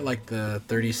I'm at like the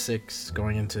 36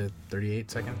 going into 38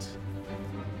 seconds.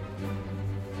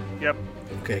 Yep.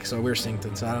 Okay, so we're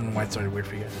synced, so I don't know why it started weird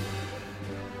for you guys.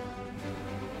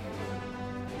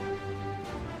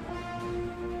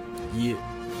 Yeah.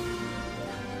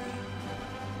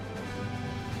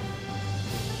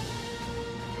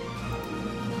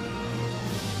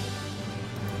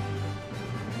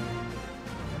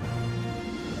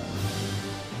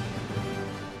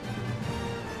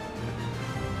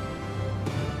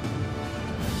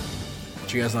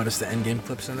 Did you guys notice the endgame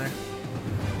clips in there?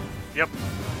 Yep.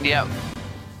 Yep.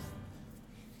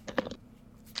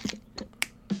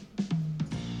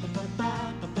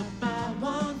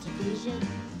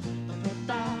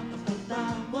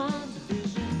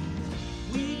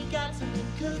 We got something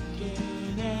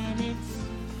cooking and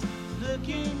it's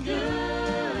looking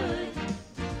good.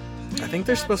 I think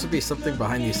there's supposed to be something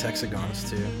behind these hexagons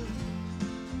too.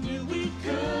 Knew we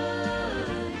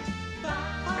could.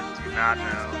 I do not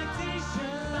know.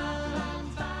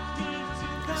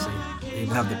 I see. They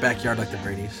even have the backyard like the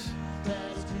Brady's.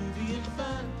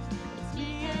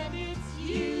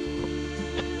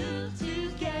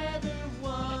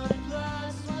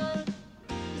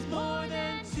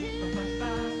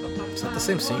 Is that the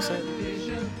same scene set?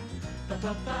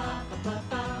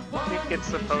 I think it's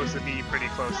supposed to be pretty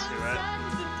close to it.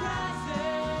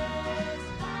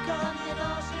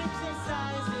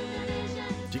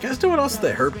 Do you guys know what else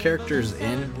the Herb character's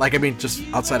in? Like, I mean, just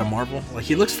outside of Marvel? Like,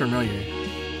 he looks familiar.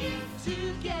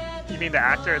 You mean the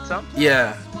actor itself?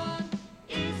 Yeah.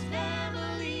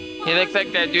 He looks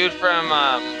like that dude from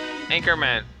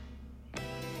Anchorman.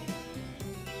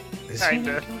 Is he?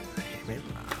 Kinda. Maybe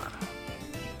not.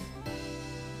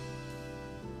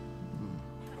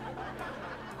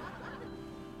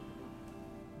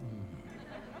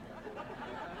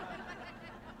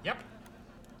 Yep.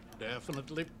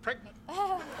 Definitely pregnant.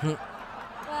 Oh.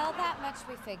 Well, that much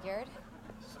we figured.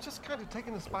 It's just kind of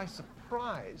taken us by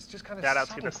surprise. Just kind of Shout out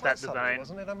to sudden the quite set suddenly, design.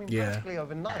 wasn't it? I mean, Yeah. practically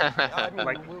overnight. I mean,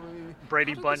 Like, we-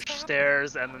 Brady how did Bunch this happen?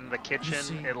 stairs and then the kitchen,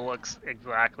 see, it looks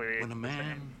exactly When a the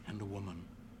man same. and a woman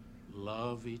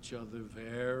love each other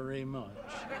very much.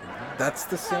 That's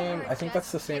the same. I think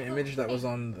that's the same image that was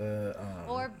on the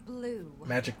Or blue.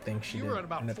 magic thing she You did were at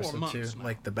about in 4 episode 2. months now.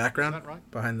 Like the background Is that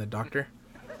right? behind the doctor.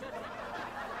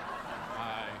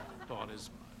 I thought as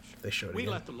much. They showed We it.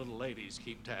 let the little ladies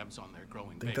keep tabs on their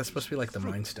growing I think that's supposed to be like the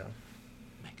Mind Stone.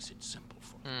 Makes it simple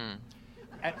for Hmm. them.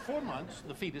 At 4 months,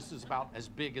 the fetus is about as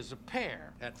big as a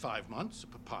pear. At 5 months, a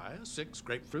papaya. 6,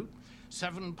 grapefruit.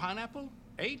 7, pineapple.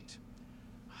 8,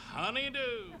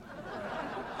 honeydew.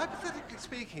 Hypothetically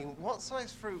speaking, what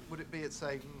size fruit would it be at,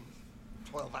 say,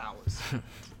 12 hours?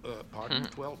 Pardon?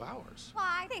 12 hours. Well,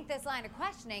 I think this line of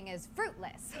questioning is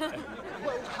fruitless.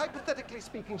 Well, hypothetically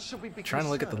speaking, should we be Trying to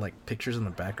look at the concerned? like pictures in the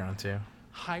background too.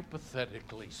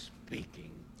 Hypothetically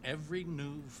speaking, every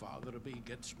new father-to-be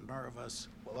gets nervous.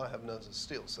 Well, I have nerves of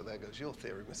steel, so there goes your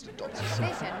theory, Mr. Dodson.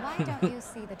 Vision, why don't you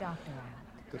see the doctor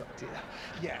out? Good idea.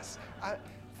 Yes.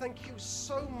 Thank you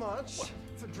so much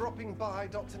for dropping by,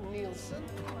 Dr. Nielsen.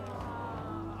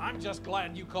 I'm just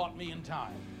glad you caught me in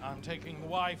time. I'm taking the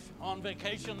wife on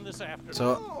vacation this afternoon.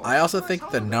 So I also think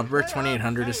the number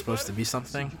 2800 is supposed to be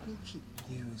something. You can keep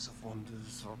news of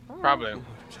Wanda's Probably.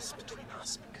 just between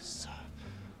us because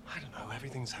I don't know,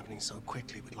 everything's happening so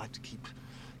quickly. We'd like to keep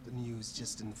the news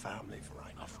just in the family for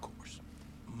right now. Of course.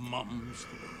 Mums.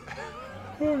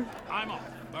 I'm off.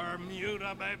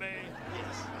 Bermuda, baby.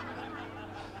 Yes.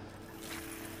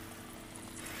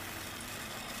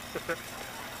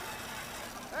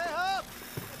 Hey, Hop!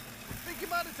 Think you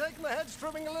might have taken the hedge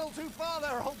trimming a little too far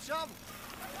there, old chum.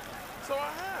 So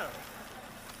I have.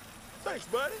 Thanks,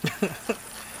 buddy.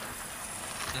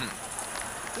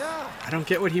 Yeah, I don't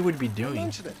get what he would be I doing.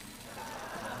 mentioned it.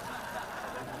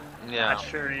 Yeah. Not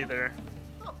sure either.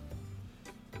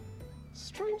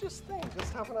 Strangest thing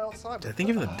just happened outside. I think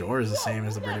even the door is the same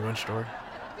as the Brady Bunch door.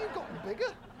 You've gotten bigger.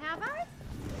 Have I?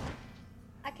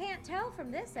 I can't tell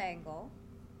from this angle.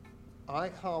 I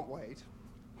can't wait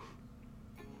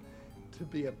to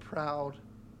be a proud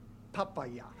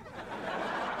papaya.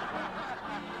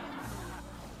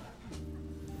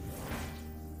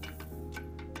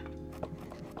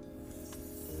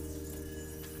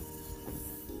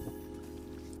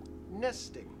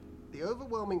 nesting. The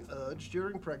overwhelming urge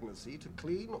during pregnancy to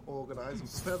clean, organize, and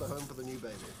prepare the home for the new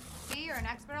baby. See, you're an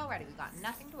expert already. We've got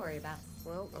nothing to worry about.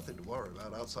 Well, nothing to worry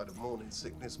about outside of morning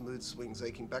sickness, mood swings,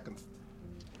 aching back and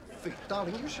feet.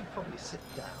 Darling, you should probably sit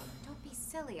down. Don't be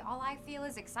silly. All I feel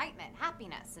is excitement,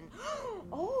 happiness, and...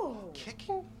 Oh!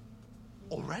 Kicking?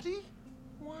 Already?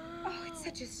 Wow. Oh, it's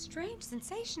such a strange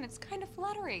sensation. It's kind of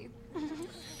fluttery.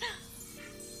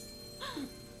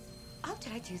 Oh,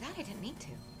 did I do that? I didn't mean to.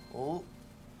 Oh,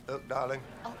 look, darling.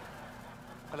 Oh.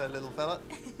 Hello, little fella.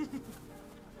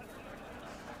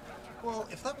 Well,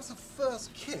 if that was the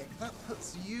first kick, that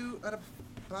puts you at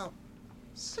about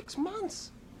 6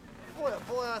 months. Boy,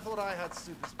 I thought I had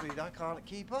super speed. I can't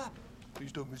keep up.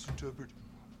 Please don't misinterpret.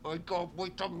 I can't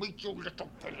wait to meet you, little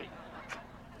Billy.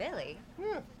 Billy?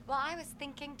 Yeah. Well, I was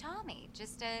thinking Tommy.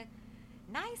 Just a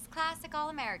nice, classic,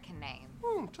 all-American name.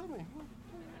 Tommy.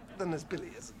 Then there's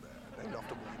Billy, isn't there? Named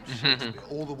after William Shakespeare.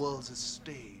 All the world's a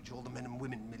stage. All the men and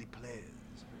women merely players.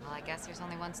 Well, I guess there's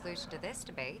only one solution to this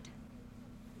debate.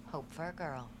 Hope for a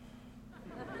girl.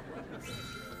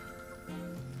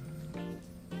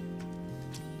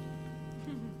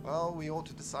 Well, we ought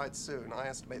to decide soon. I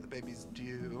estimate the baby's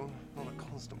due. Not a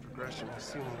constant progression,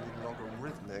 seemingly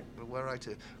logarithmic, but were I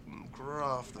to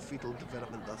graph the fetal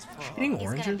development thus far. Eating He's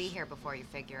oranges? gonna be here before you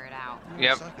figure it out.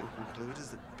 Yep. What I can conclude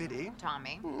is that Biddy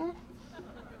Tommy.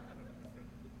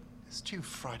 is due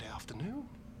Friday afternoon.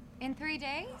 In 3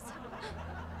 days?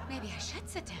 Maybe I should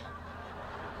sit down.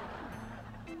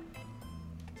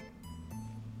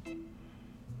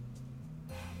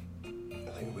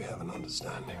 I think we have an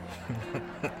understanding.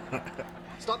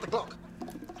 Start the clock.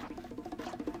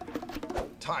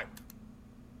 Time.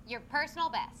 Your personal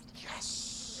best.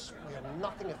 Yes. We are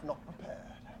nothing if not prepared.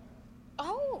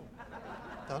 Oh.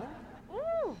 Darling?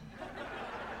 Ooh.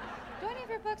 Do any of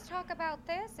your books talk about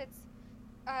this? It's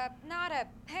not a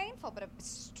painful, but a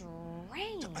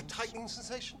strange. A tightening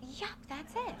sensation? Yup,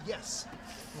 that's it. Yes.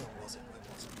 Where was it?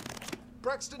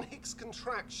 Braxton Hicks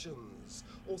contractions,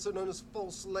 also known as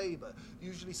false labor,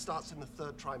 usually starts in the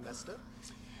 3rd trimester.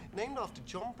 Named after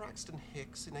John Braxton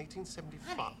Hicks in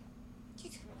 1875. Honey.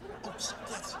 Oh, yes.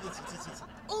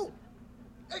 Oh,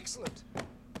 excellent.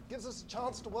 Gives us a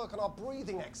chance to work on our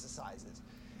breathing exercises.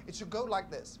 It should go like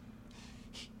this.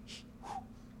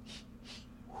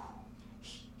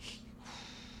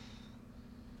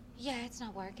 Yeah, it's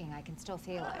not working. I can still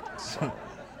feel it. Sorry.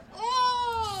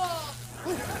 Oh!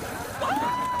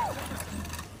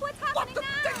 What's happening now?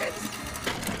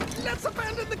 Dickens! Let's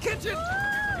abandon the kitchen!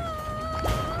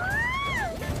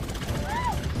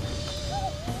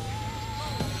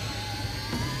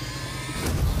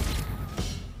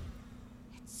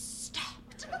 It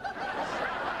stopped.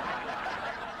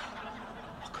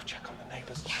 I'll go check on the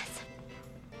neighbors. Yes.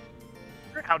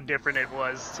 How different it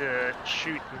was to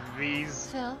shoot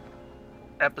these Phil?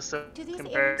 episodes Do these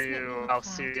compared ears make you to look how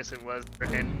fat? serious it was for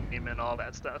him and all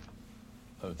that stuff.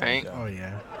 Right? Oh,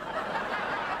 yeah.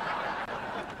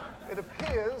 It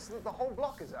appears that the whole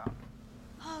block is out.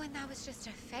 Oh, and that was just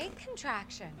a fake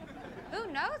contraction. Who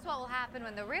knows what will happen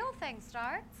when the real thing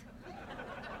starts?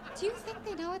 Do you think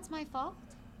they know it's my fault?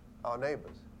 Our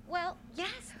neighbors. Well,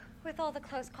 yes. With all the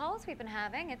close calls we've been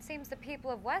having, it seems the people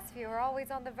of Westview are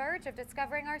always on the verge of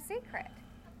discovering our secret.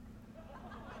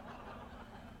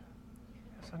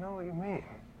 Yes, I know what you mean.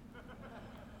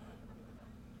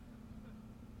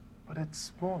 But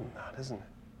it's more than that, isn't it?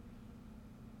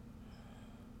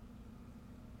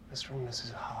 This room,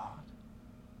 Mrs. Hart.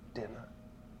 Dinner.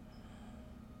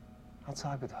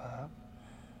 Outside with her.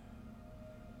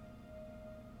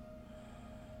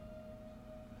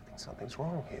 I think something's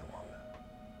wrong here, Wanda.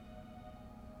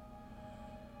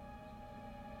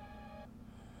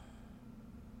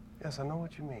 Yes, I know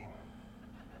what you mean.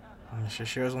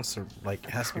 She always wants to, like,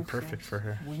 it has to be perfect for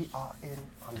her. We are in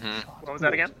uncharted What was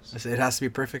that again? waters. I said it has to be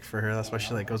perfect for her. That's why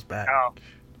she, like, goes back. Oh,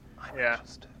 I'm yeah.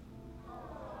 interested.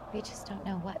 We just don't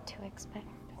know what to expect.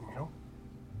 You know?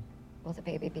 Will the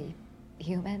baby be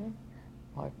human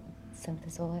or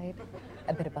synthesoid?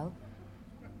 A bit of both?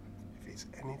 If he's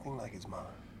anything like his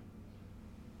mother,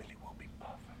 Billy will be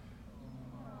perfect.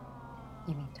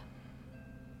 You mean Tom?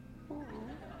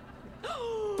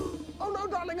 Oh no,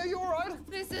 darling, are you all right?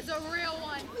 This is a real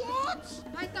one. What?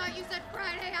 I thought you said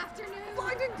Friday afternoon.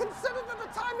 I didn't consider that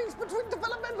the timings between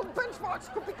developmental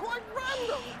benchmarks could be quite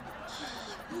random.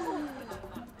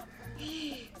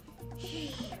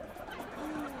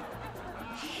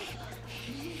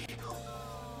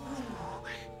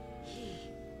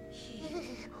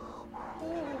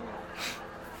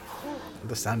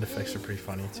 The sound effects are pretty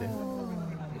funny, too.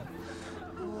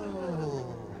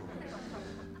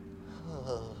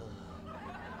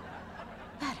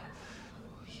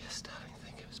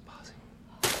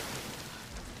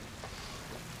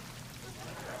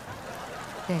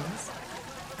 this.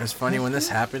 It's funny when this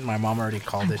happened. My mom already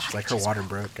called it. She's like, her water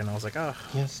broke, and I was like, oh,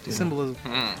 Yes, dear. symbolism.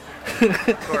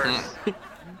 Of course.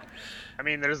 I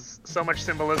mean, there's so much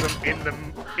symbolism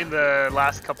in the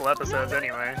last couple episodes,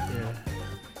 anyway. Yeah.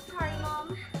 Sorry,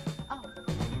 Mom. Oh.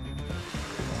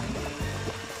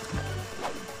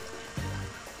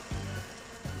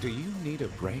 Do you need a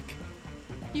break?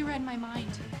 You read my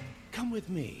mind. Come with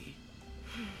me.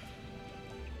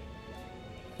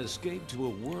 Escape to a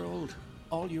world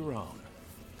all your own,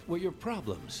 where your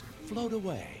problems float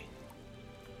away.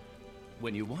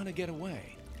 When you want to get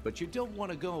away, but you don't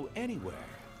want to go anywhere.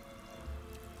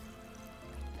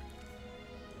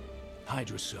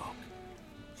 Hydra Soak.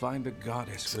 Find the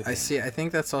goddess within. I see. I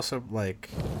think that's also like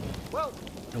Well,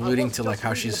 alluding to like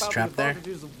how she's trapped there.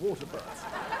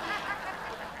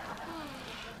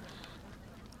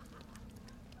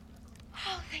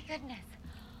 Oh, thank goodness.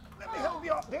 Let me help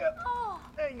you up here. Oh.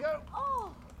 There you go.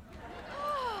 Oh.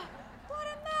 Oh. What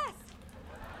a mess.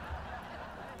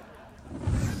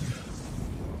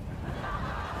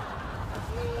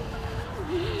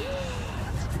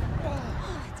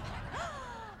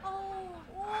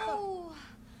 Oh.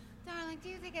 Darling, do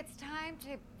you think it's time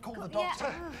to Call the doctor.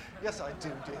 Yeah. Yes, I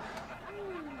do, dear.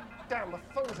 Damn, the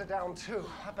phones are down too.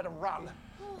 I better run.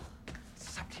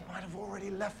 Except he might have already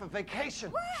left for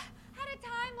vacation. What? At a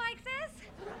time like this?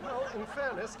 Well, in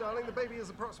fairness, darling, the baby is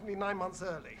approximately 9 months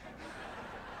early.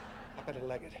 I better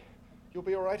leg it. You'll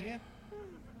be all right here?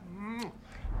 Mm.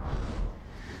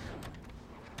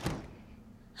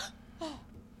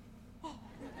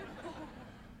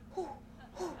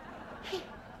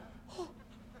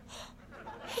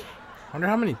 I wonder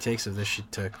how many takes of this she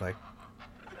took. Like,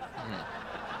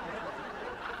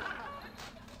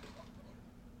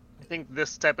 I think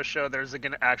this type of show, there's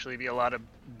gonna actually be a lot of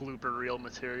blooper reel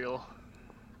material.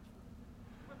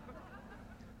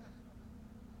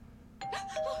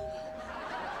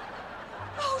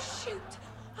 Oh, shoot.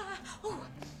 Oh.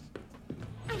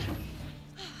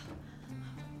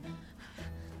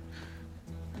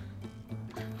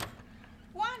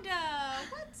 Wanda,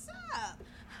 what's up?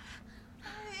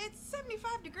 It's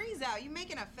 75 degrees out. You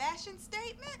making a fashion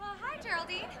statement? Well, hi,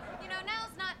 Geraldine. You know,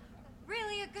 now's not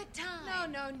really a good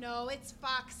time. No. It's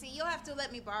Foxy. You'll have to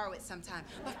let me borrow it sometime.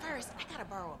 But first, I gotta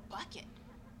borrow a bucket.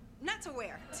 Not to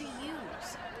wear, to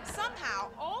use. Somehow,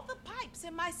 all the pipes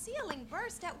in my ceiling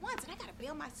burst at once, and I gotta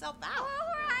bail myself out.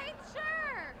 All right,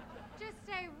 sure. Just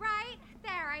stay right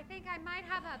there. I think I might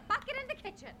have a bucket in the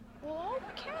kitchen. Well,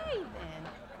 okay, then.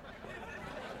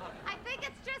 I think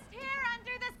it's just here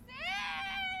under the sink.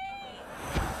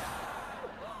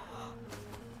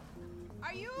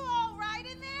 Are you all right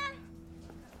in there?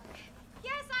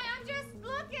 Yes, I am just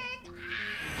looking.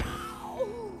 Ow.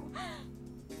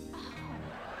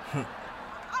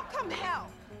 I'll come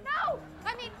help. No,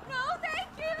 I mean, no, thank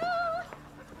you.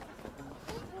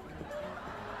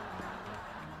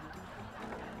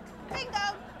 Bingo.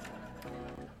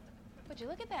 Would you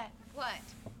look at that?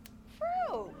 What?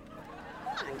 Fruit.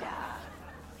 Wanda.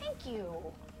 Thank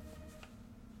you.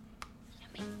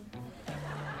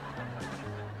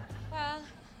 Well,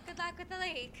 good luck with the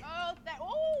leak.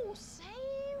 Oh, say,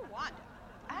 Wanda,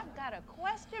 I've got a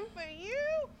question for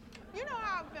you. You know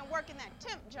how I've been working that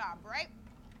temp job, right?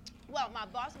 Well, my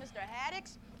boss, Mr.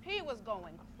 Haddix, he was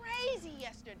going crazy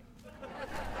yesterday.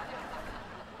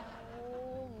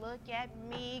 Oh, look at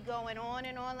me going on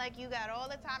and on like you got all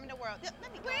the time in the world.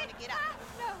 Let me go and get out.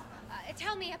 No,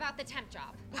 tell me about the temp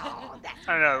job. Oh, that's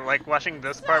I don't know, like watching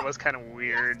this part was kind of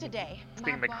weird. Today,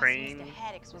 Seeing my McCrane. boss, Mr.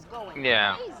 Haddix, was going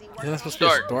Yeah. crazy. Isn't that supposed to be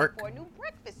Stork. Stork? For a new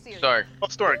breakfast series. Stork. Oh,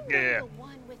 Stork, yeah. The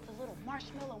one with the little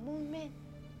marshmallow movement.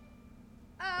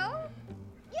 Oh?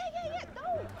 Yeah,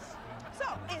 those. So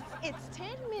it's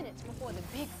 10 minutes before the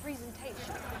big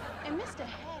presentation, and Mr.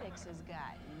 Haddix has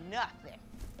got nothing.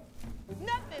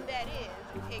 Nothing, that is,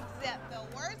 except the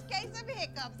worst case of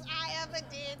hiccups I ever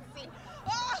did see.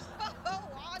 Oh,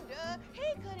 Wanda,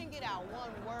 he couldn't get out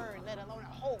one word, let alone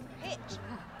a whole pitch.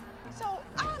 So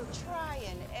I'm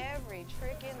trying every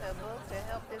trick in the book to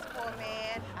help this poor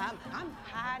man. I'm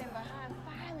hiding behind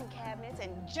filing cabinets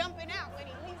and jumping out when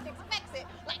he least expects it,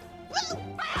 like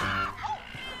boom! Ah! Oh!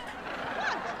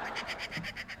 Wanda.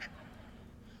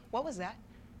 What was that?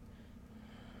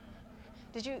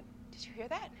 Did you hear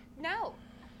that? No.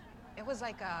 It was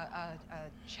like a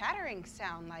chattering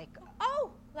sound, like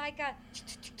Oh, like a...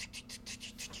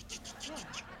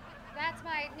 That's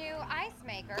my new ice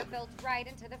maker built right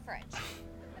into the fridge.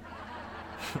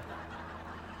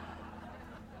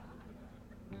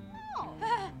 oh,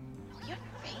 you're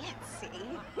fancy.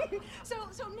 see?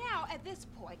 So now, at this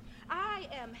point, I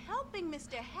am helping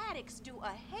Mr. Haddix do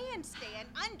a handstand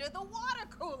under the water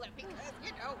cooler because,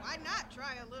 you know, why not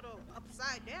try a little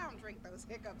upside down, drink those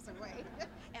hiccups away?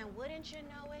 And wouldn't you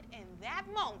know it, in that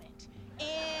moment,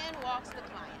 in walks the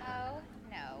client. Oh,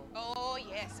 no. Oh,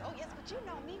 yes, but you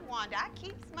know me, Wanda. I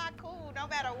keeps my cool no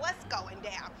matter what's going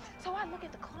down. So I look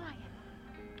at the client,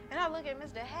 and I look at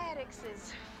Mr.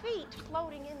 Haddix's feet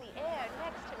floating in the air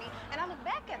next to me, and I look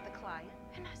back at the client,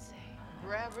 and I say,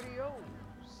 gravity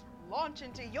O's, launch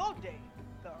into your day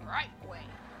the right way.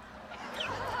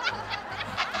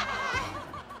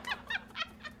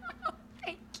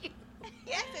 Thank you.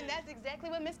 Yes, and that's exactly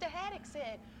what Mr. Haddix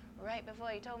said right before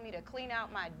he told me to clean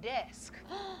out my desk.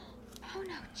 Oh,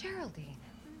 no, Geraldine.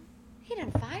 He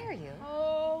didn't fire you.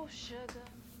 Oh, sugar.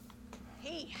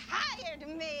 He hired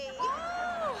me.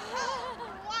 Oh,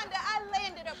 Wanda, I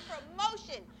landed a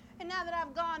promotion. And now that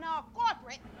I've gone all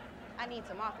corporate, I need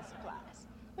some office supplies.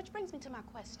 Which brings me to my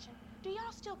question. Do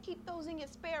y'all still keep those in your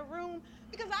spare room?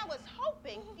 Because I was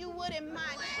hoping you wouldn't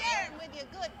mind sharing with your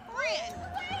good friend.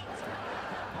 Wait.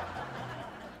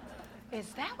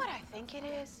 Is that what I think it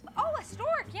is? Oh, a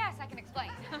stork. Yes, I can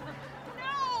explain.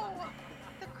 No!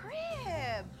 The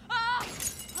crib.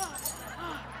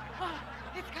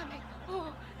 It's coming.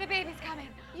 Oh, the baby's coming.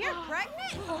 You're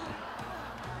pregnant?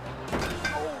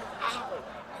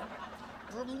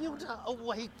 Bermuda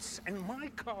awaits, and my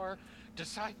car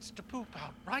decides to poop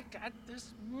out right at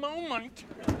this moment.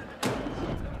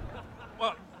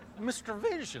 Well, Mr.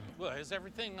 Vision, well, is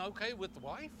everything okay with the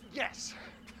wife? Yes,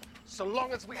 so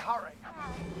long as we hurry.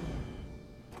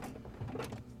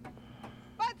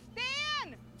 But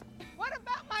Stan, what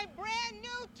about my brand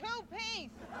new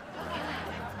two-piece?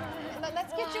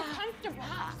 Let's get you comfortable.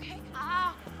 Okay.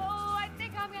 Oh, I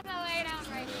think I'm gonna lay down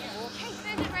right here. Okay.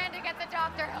 Vision ran to get the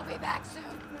doctor. He'll be back soon.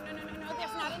 No.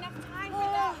 There's not enough time for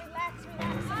that. Relax.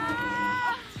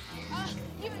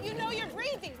 You know you're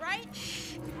breathing, right?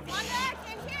 Wanda, I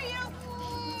can hear you.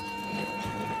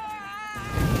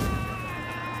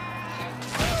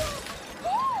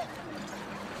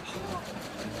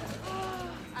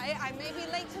 I may be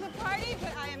late to the party,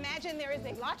 but I imagine there is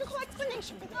a logical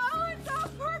explanation for this. Oh, it's all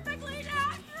perfectly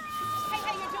natural.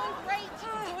 Hey, you're doing great.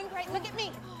 You're doing great. Look at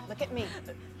me. Look at me.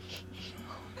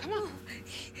 Come on.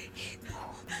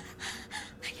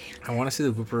 I want to see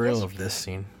the blooper reel of this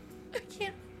scene. I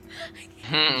can't.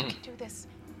 You can do this.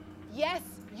 Yes,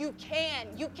 you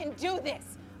can. You can do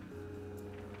this.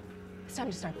 It's time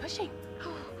to start pushing.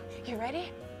 You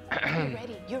ready?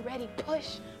 You're ready.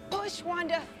 Push. Push,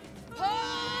 Wanda. Push!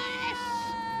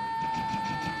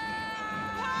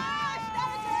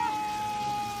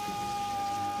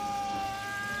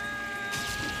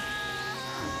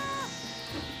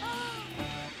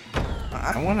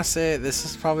 I want to say this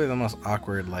is probably the most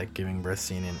awkward, like, giving birth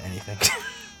scene in anything.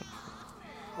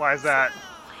 Why is that?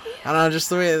 I don't know, just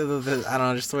the way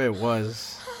it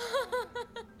was.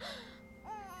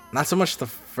 Not so much the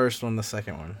first one, the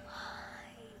second one.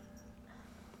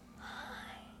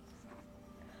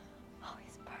 Oh,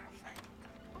 he's perfect.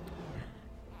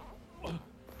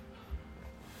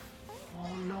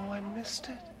 Oh no, I missed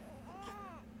it.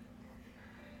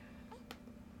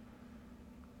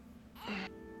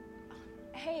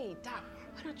 Hey, Doc,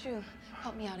 why don't you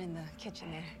help me out in the kitchen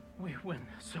there? We went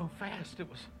so fast, it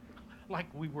was like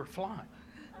we were flying.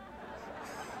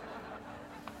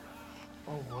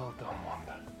 Oh, well done,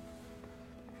 Wanda.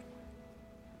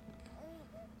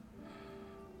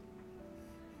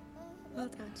 Well,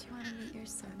 don't you want to meet your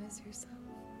son as yourself?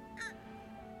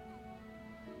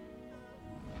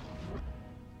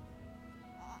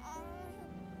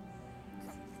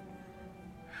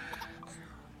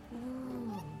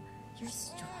 Ooh, you're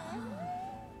strong.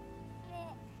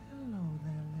 Hello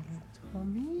there, little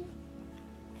Tommy.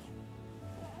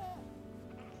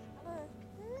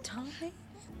 Tommy?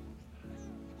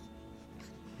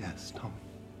 Yes, Tommy.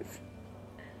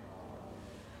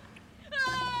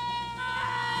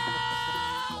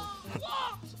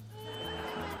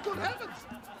 Good heavens!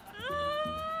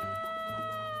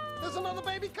 There's another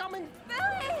baby coming!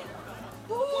 Billy!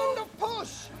 Wanda,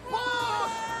 push!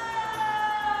 Push!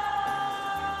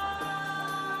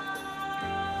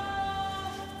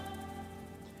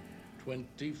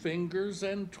 20 fingers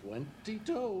and 20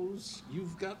 toes.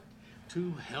 You've got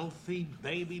 2 healthy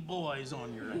baby boys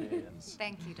on your hands.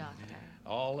 Thank you, Doctor.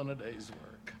 All in a day's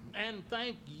work. And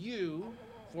thank you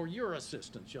for your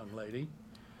assistance, young lady.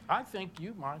 I think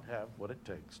you might have what it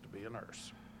takes to be a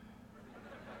nurse.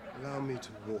 Allow me to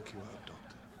walk you out,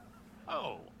 Doctor.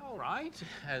 Oh, all right.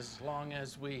 As long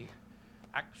as we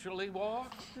actually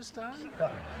walk this time.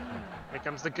 Here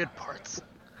comes the good parts.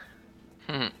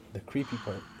 The creepy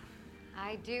part.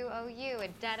 I do owe you a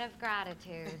debt of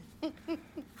gratitude.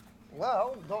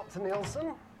 Well, Dr.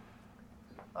 Nielsen,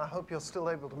 I hope you're still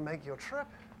able to make your trip.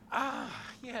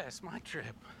 Yes, my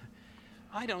trip.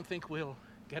 I don't think we'll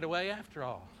get away after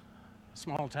all.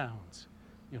 Small towns,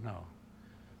 you know.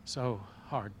 So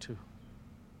hard to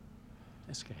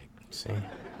escape. See,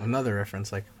 another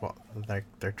reference, like, well,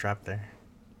 they're trapped there.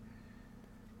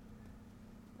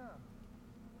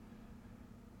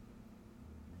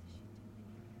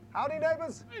 Howdy,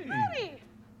 neighbors. Howdy.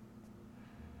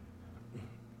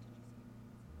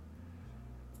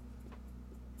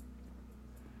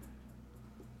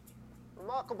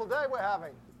 Remarkable day we're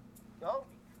having. No?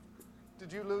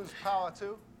 Did you lose power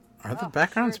too? Are the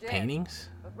backgrounds paintings?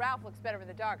 But Ralph looks better in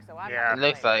the dark, so I'm Yeah. not It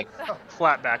looks like.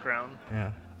 Flat background.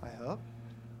 Yeah. I hope.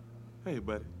 Hey,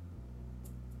 buddy.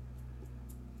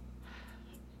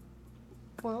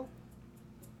 Well,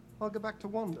 I'll go back to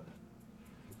Wanda.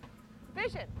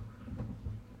 Vision.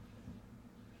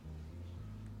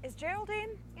 Is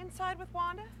Geraldine inside with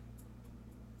Wanda?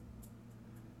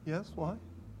 Yes, why?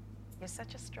 You're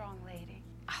such a strong lady.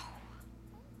 Oh.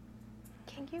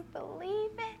 Can you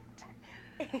believe it?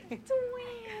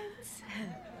 Twins.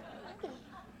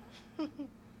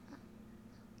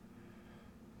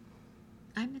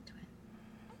 I'm a twin.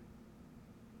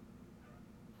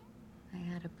 I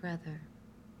had a brother.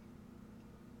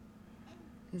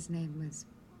 His name was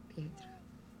Pietro.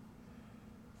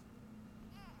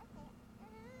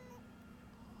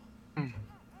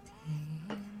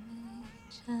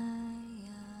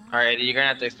 All right, Eddie, you're gonna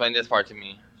have to explain this part to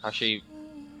me. How she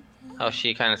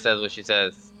kind of says what she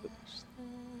says.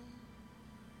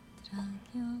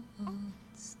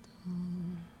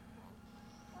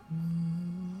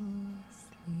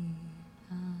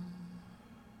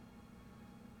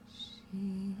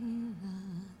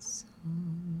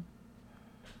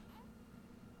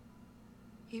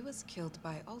 He was killed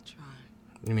by Ultron,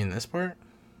 You mean this part?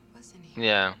 wasn't he?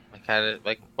 Yeah,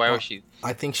 why was she?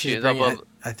 I think she's she's bringing. above-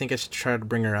 I think it's trying to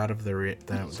bring her out of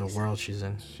the world she's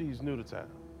in. She's new to town.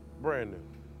 Brand new.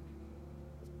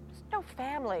 There's no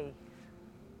family.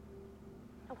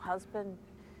 No husband.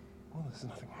 Well, there's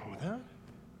nothing wrong with that.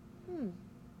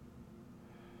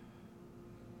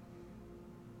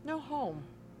 No home.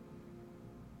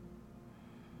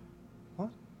 What?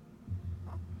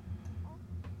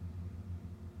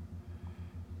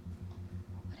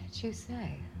 What did you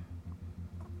say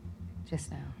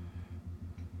just now?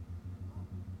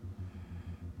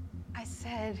 I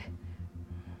said,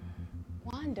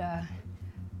 Wanda,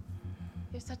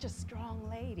 you're such a strong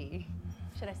lady.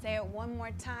 Should I say it one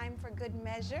more time for good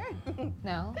measure?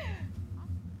 No.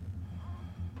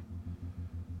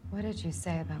 What did you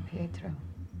say about Pietro?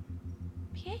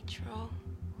 Pietro.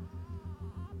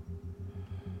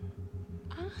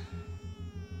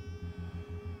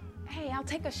 Hey, I'll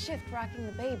take a shift rocking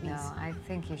the babies. No, I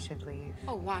think you should leave.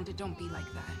 Oh, Wanda, don't be like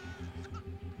that.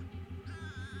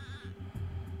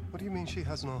 What do you mean she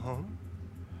has no home?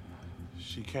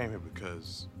 She came here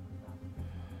because.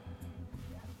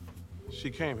 She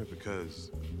came here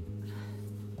because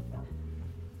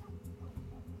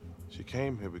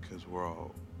we're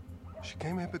all. She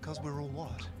came here because we're all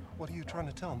what? What are you trying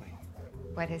to tell me?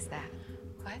 What is that?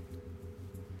 What?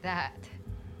 That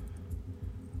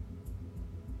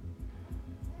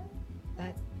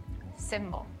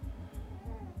symbol.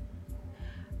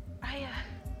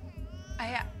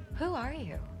 Who are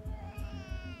you?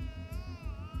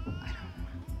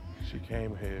 She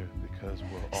came here because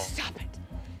we're all. Stop it.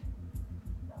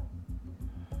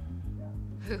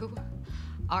 Who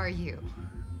are you?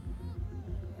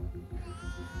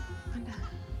 Wanda.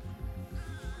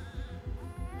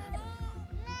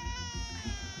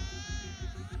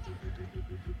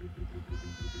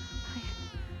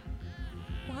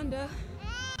 Wanda.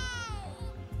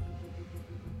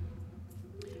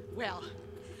 Well,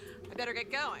 I better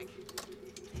get going.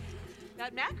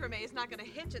 That macrame is not going to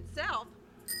hitch itself.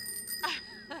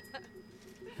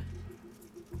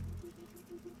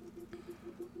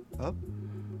 Up?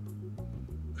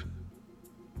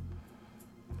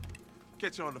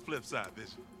 Catch you on the flip side,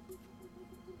 bitch.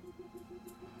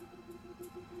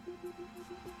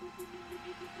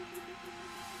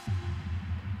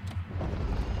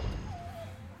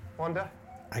 Wanda?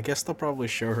 I guess they'll probably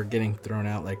show her getting thrown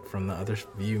out, like, from the other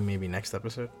view, maybe next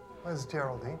episode. Where's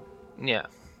Geraldine? Yeah.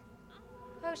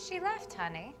 Oh, she left,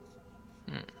 honey.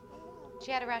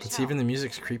 She had a rush But home. even the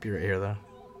music's creepy right here, though.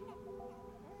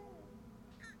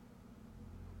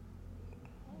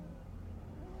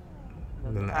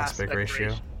 And then the aspect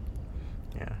ratio.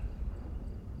 Yeah.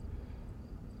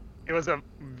 It was a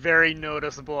very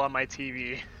noticeable on my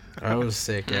TV. That was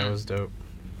sick. Yeah, it was dope.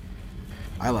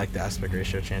 I like the aspect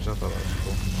ratio change. I thought that was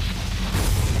cool.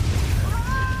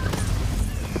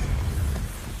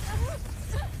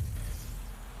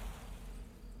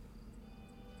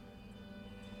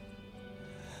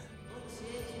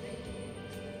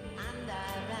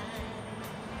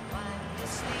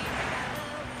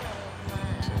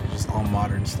 So just all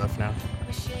modern stuff now.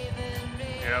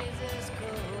 Yep.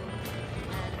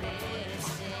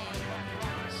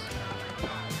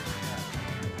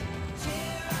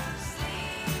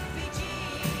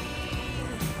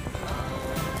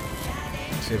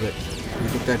 See, but you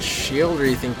think that's shield or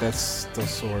you think that's the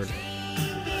sword?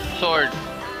 Sword.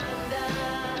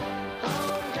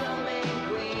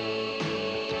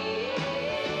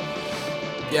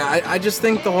 Yeah, I just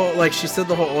think the whole, like she said,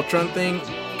 the whole Ultron thing,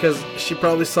 because she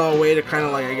probably saw a way to kind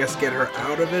of like, I guess, get her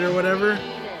out of it or whatever.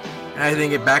 And I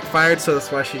think it backfired, so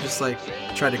that's why she just like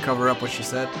tried to cover up what she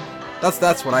said.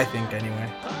 That's what I think anyway.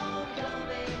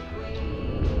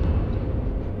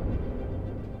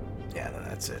 Yeah, no,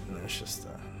 that's it. And it's just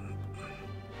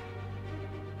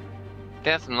They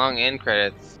have some long end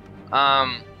credits.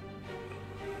 Yeah.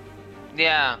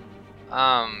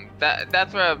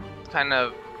 That's where I'm kind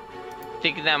of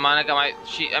thinking that Monica might.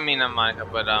 Not Monica,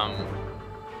 but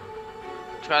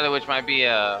Scarlet Witch might be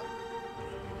a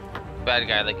bad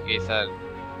guy, like you guys said.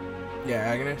 Yeah,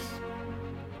 Agnes.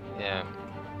 Yeah.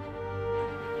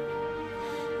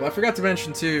 Well, I forgot to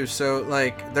mention too. So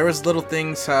like, there was little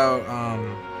things how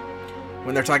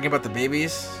when they're talking about the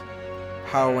babies,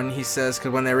 how when he says,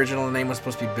 because when the original name was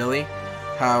supposed to be Billy,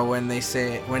 how when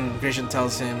Vision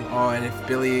tells him, oh, and if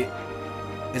Billy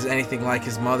is anything like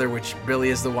his mother, which Billy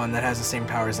is the one that has the same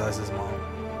powers as his mom,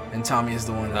 and Tommy is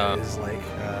the one that is like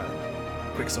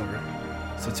Quicksilver.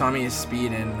 So Tommy is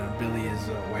Speed and Billy is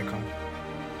Wycombe.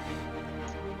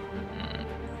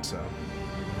 So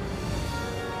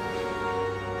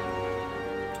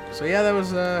yeah, that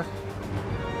was how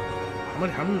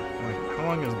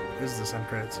long is this end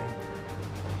credit scene?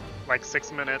 Like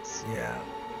 6 minutes. Yeah.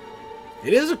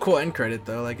 It is a cool end credit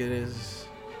though, like it is.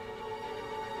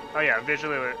 Oh yeah,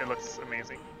 visually it looks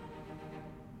amazing.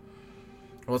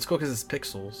 Well, it's cool because it's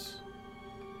pixels.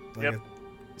 Like Yep.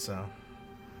 So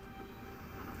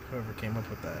whoever came up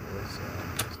with that was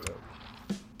dope.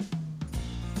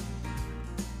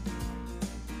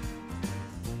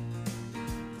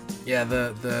 Yeah,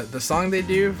 the song they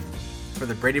do for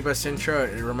the Brady Bus intro,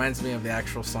 it reminds me of the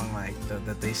actual song like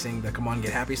that they sing, the Come On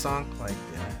Get Happy song. Like,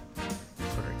 yeah,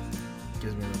 sort of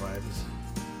gives me the vibes.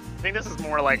 I think this is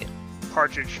more like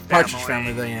Partridge Family. Partridge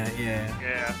Family, though, yeah.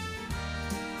 Yeah.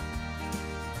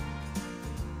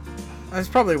 That's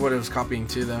probably what it was copying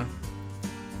too, though.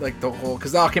 Like the whole,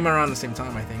 because they all came out around the same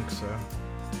time, I think. So,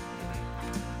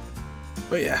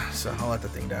 but yeah, so I'll let the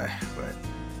thing die. But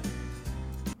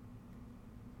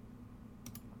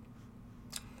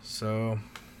so,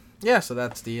 yeah, so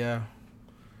that's the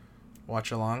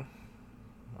watch along.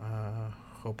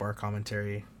 Hope our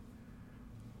commentary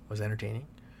was entertaining.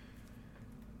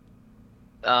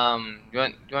 You want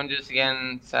to do this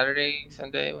again Saturday,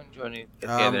 Sunday? When do you want to get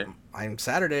together? I'm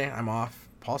Saturday. I'm off.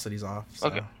 Paul said he's off. So.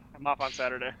 Okay. I'm off on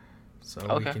Saturday. So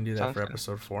okay. We can do that Sounds for good.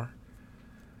 episode 4.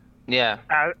 Yeah.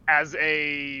 As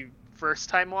a first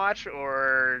time watch,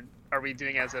 or are we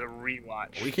doing as a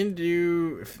rewatch? We can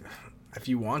do, if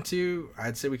you want to,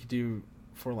 I'd say we could do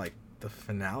for like the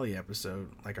finale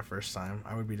episode, like a first time.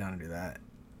 I would be down to do that.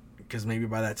 Because maybe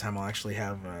by that time I'll actually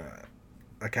have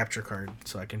a capture card,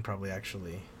 so I can probably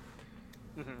actually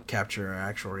capture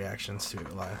actual reactions to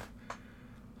it live.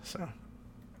 So.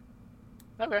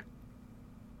 Okay.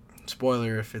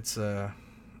 Spoiler, if it's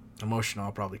emotional,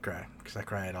 I'll probably cry, because I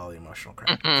cry at all the emotional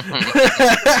crap.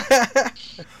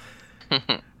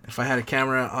 If I had a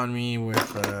camera on me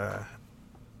with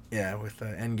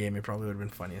Endgame, it probably would have been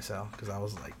funny as hell, because I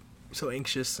was like so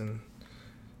anxious and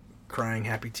crying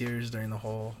happy tears during the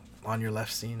whole On Your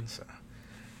Left scene. So.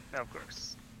 Of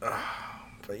course.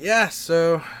 But yeah,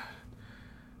 so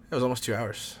it was almost 2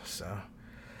 hours. So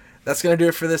that's gonna do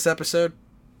it for this episode.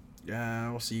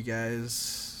 We'll see you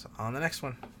guys on the next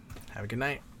one. Have a good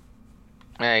night.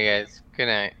 All right, guys. Good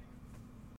night.